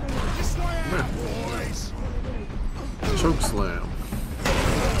 This way out, boys! Choke slam.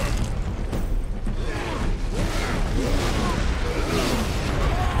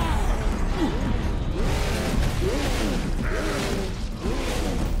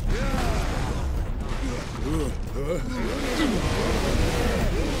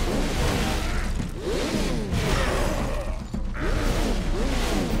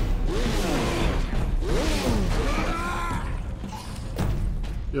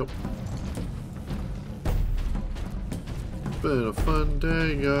 Yep. Been a fun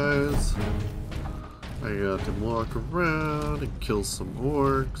day, guys. I got to walk around and kill some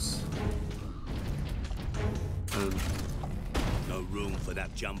orcs. And No room for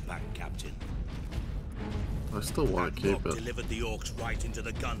that jump pack, Captain. I still want to keep it. Delivered the orcs right into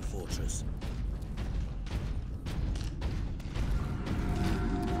the gun fortress.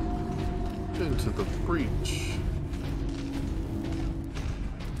 Into the breach.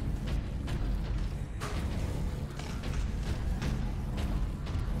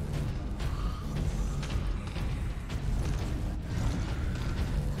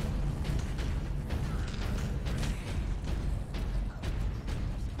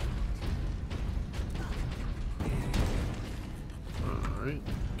 Alright,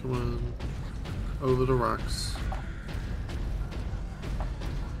 come on. Over the rocks.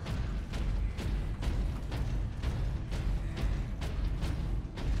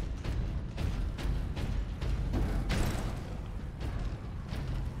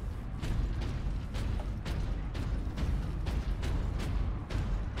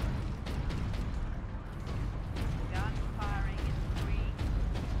 Gun firing in 3,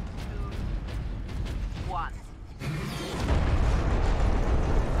 2, 1.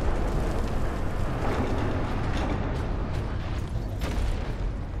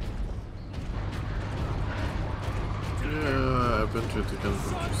 Yeah, I've been to the gun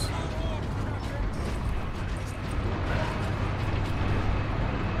fortress.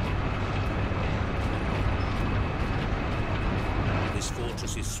 This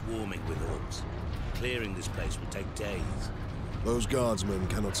fortress is swarming with orcs. Clearing this place will take days. Those guardsmen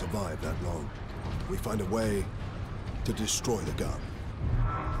cannot survive that long. We find a way to destroy the gun.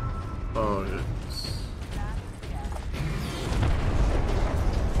 Oh, yes.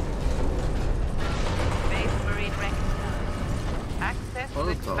 Space Marine recognized. Access to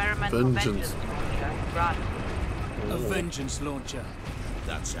experimental vengeance launcher granted. A vengeance launcher.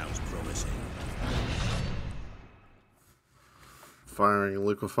 That sounds promising. Firing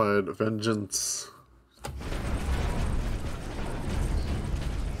liquefied vengeance.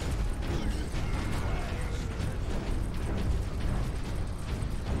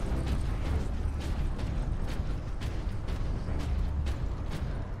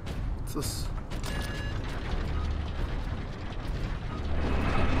 What's this?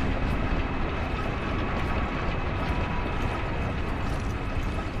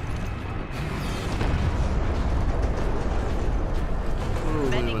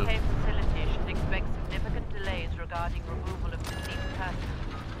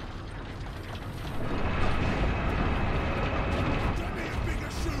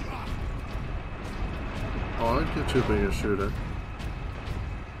 Oh, I'd get you being a shooter.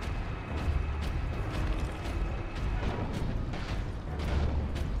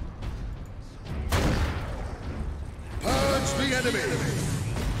 Purge the enemy!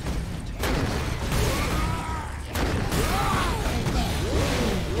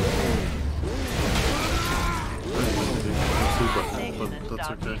 But that's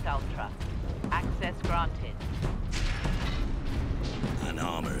okay. Ultra. Access granted. An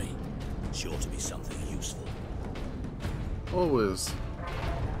armory. Sure to be something useful. Always.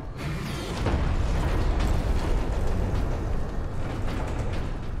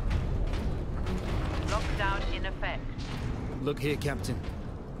 Lockdown in effect. Look here, Captain.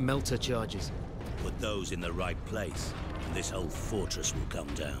 Melter charges. Put those in the right place, and this whole fortress will come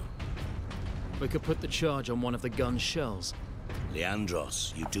down. We could put the charge on one of the gun's shells.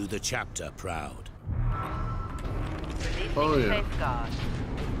 Leandros, you do the chapter proud. Oh yeah. Safeguard.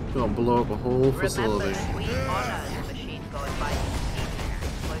 Gonna blow up a whole facility. Remember that we honor the machine god by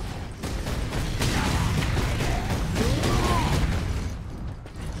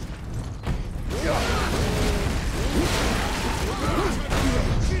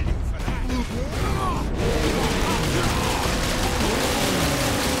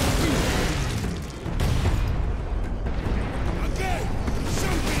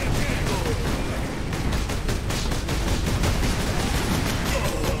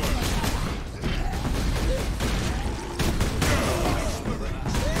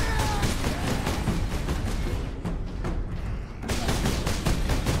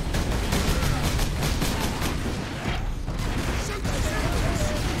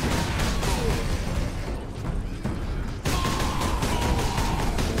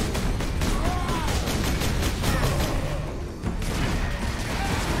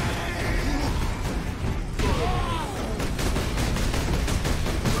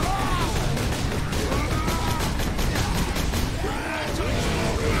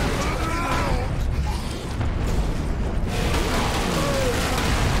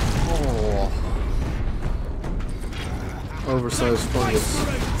Oversized fungus.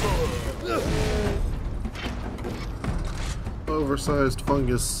 Oversized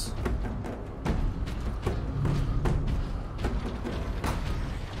fungus.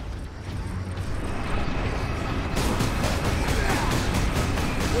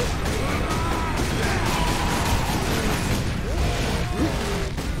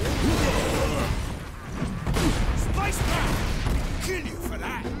 Kill you for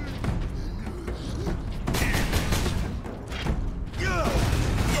that!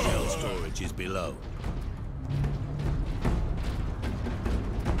 Shell storage is below.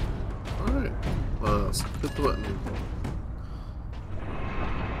 Alright. So hit the button.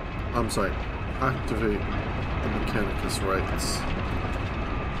 I'm sorry. Activate the Mechanicus rights.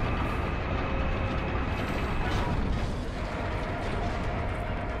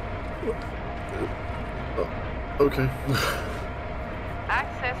 Oh, okay.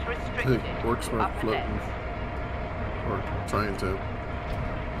 access restricted. Hey, work smart floating. Or trying to.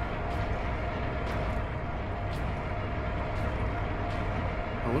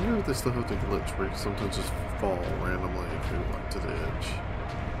 I wonder if they still have the glitch where you sometimes just fall randomly if you went to the edge.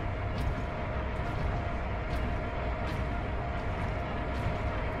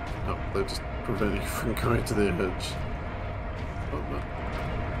 No, they just prevent you from going to the edge. Oh no.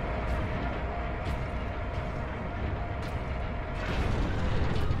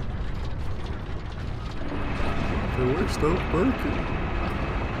 If it works, don't break it.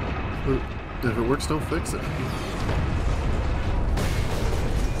 If it works, don't fix it.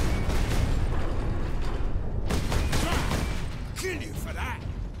 Kill you for that!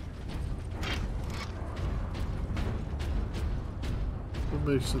 What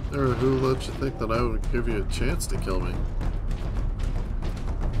makes it, or who let you think that I would give you a chance to kill me?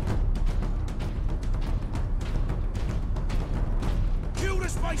 Kill the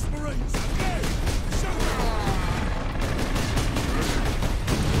Space Marines! Okay!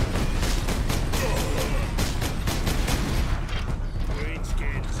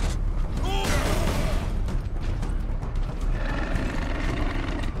 Greenskins!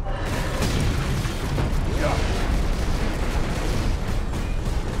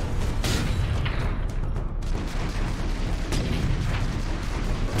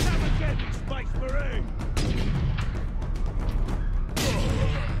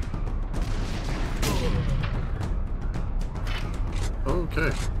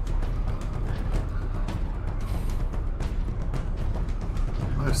 Okay.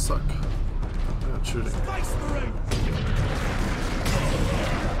 I suck at shooting. Space Marines!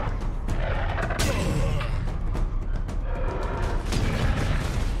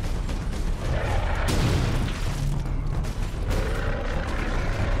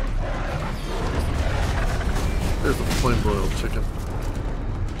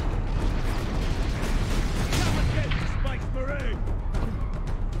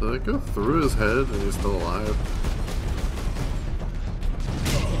 Did it go through his head and he's still alive?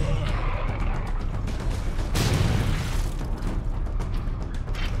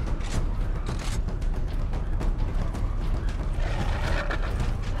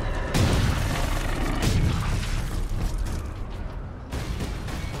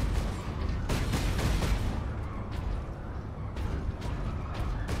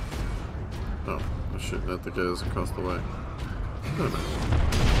 Oh, I'm shooting at the guys across the way. Oh no.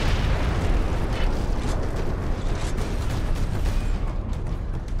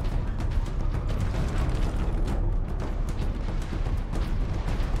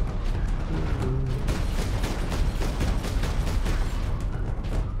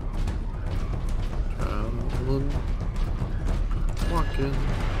 Traveling, walking,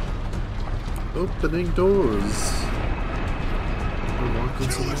 opening doors. We're walking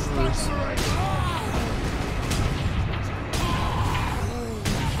some doors.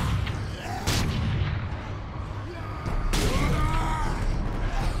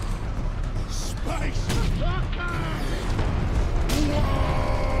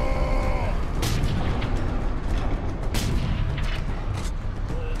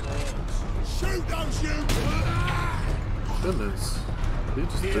 Goodness, he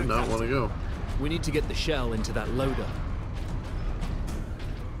just did not want to go. We need to get the shell into that loader.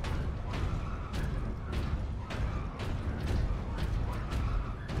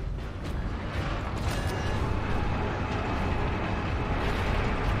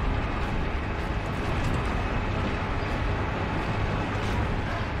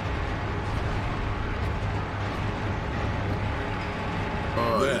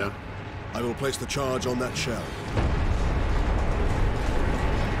 There. Yeah. I will place the charge on that shell.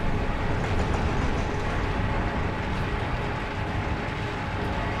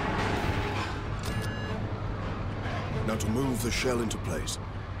 Now to move the shell into place.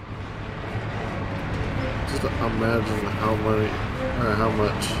 Just imagine how many, or how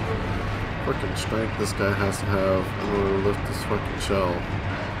much fucking strength this guy has to have in order to lift this fucking shell.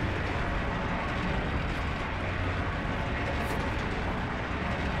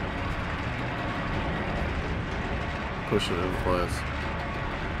 Push it in place.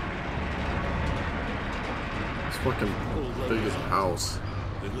 It's fucking big as a house.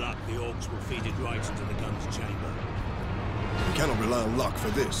 With luck, the orcs will feed it right into the gun's chamber. We cannot rely on luck for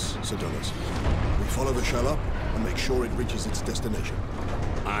this, Sir Douglas. We follow the shell up and make sure it reaches its destination.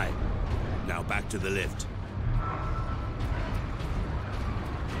 Aye. Now back to the lift.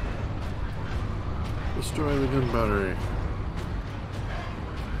 Destroy the gun battery.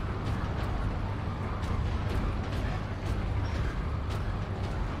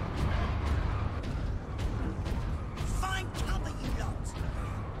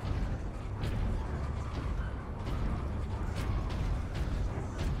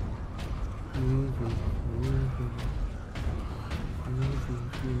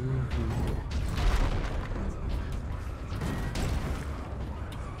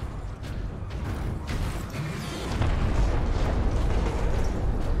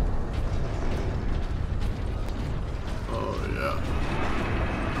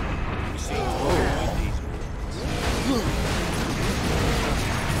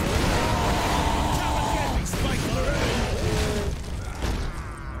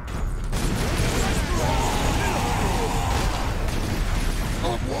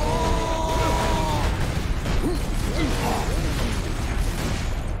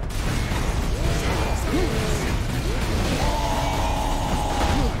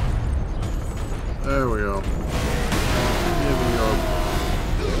 There we go. Give me your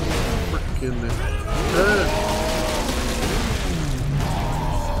freaking head.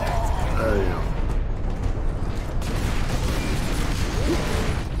 There you go.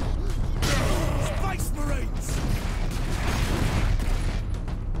 Space Marines!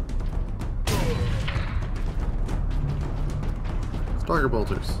 Stagger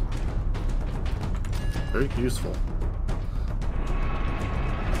bolters. Very useful.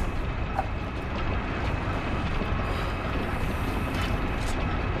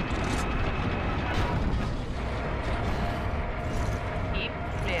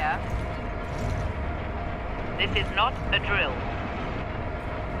 This is not a drill.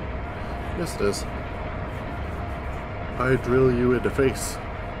 Yes, it is. I drill you in the face.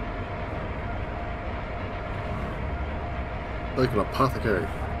 Like an apothecary.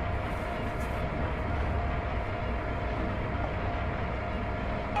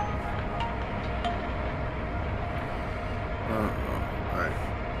 Alright.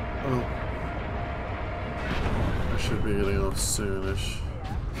 Well, I should be getting off soonish.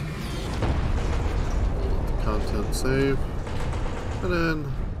 Content save, and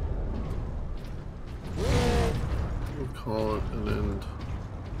then we'll call it an end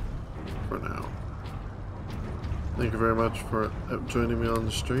for now. Thank you very much for joining me on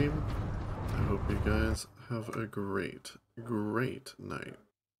the stream. I hope you guys have a great night.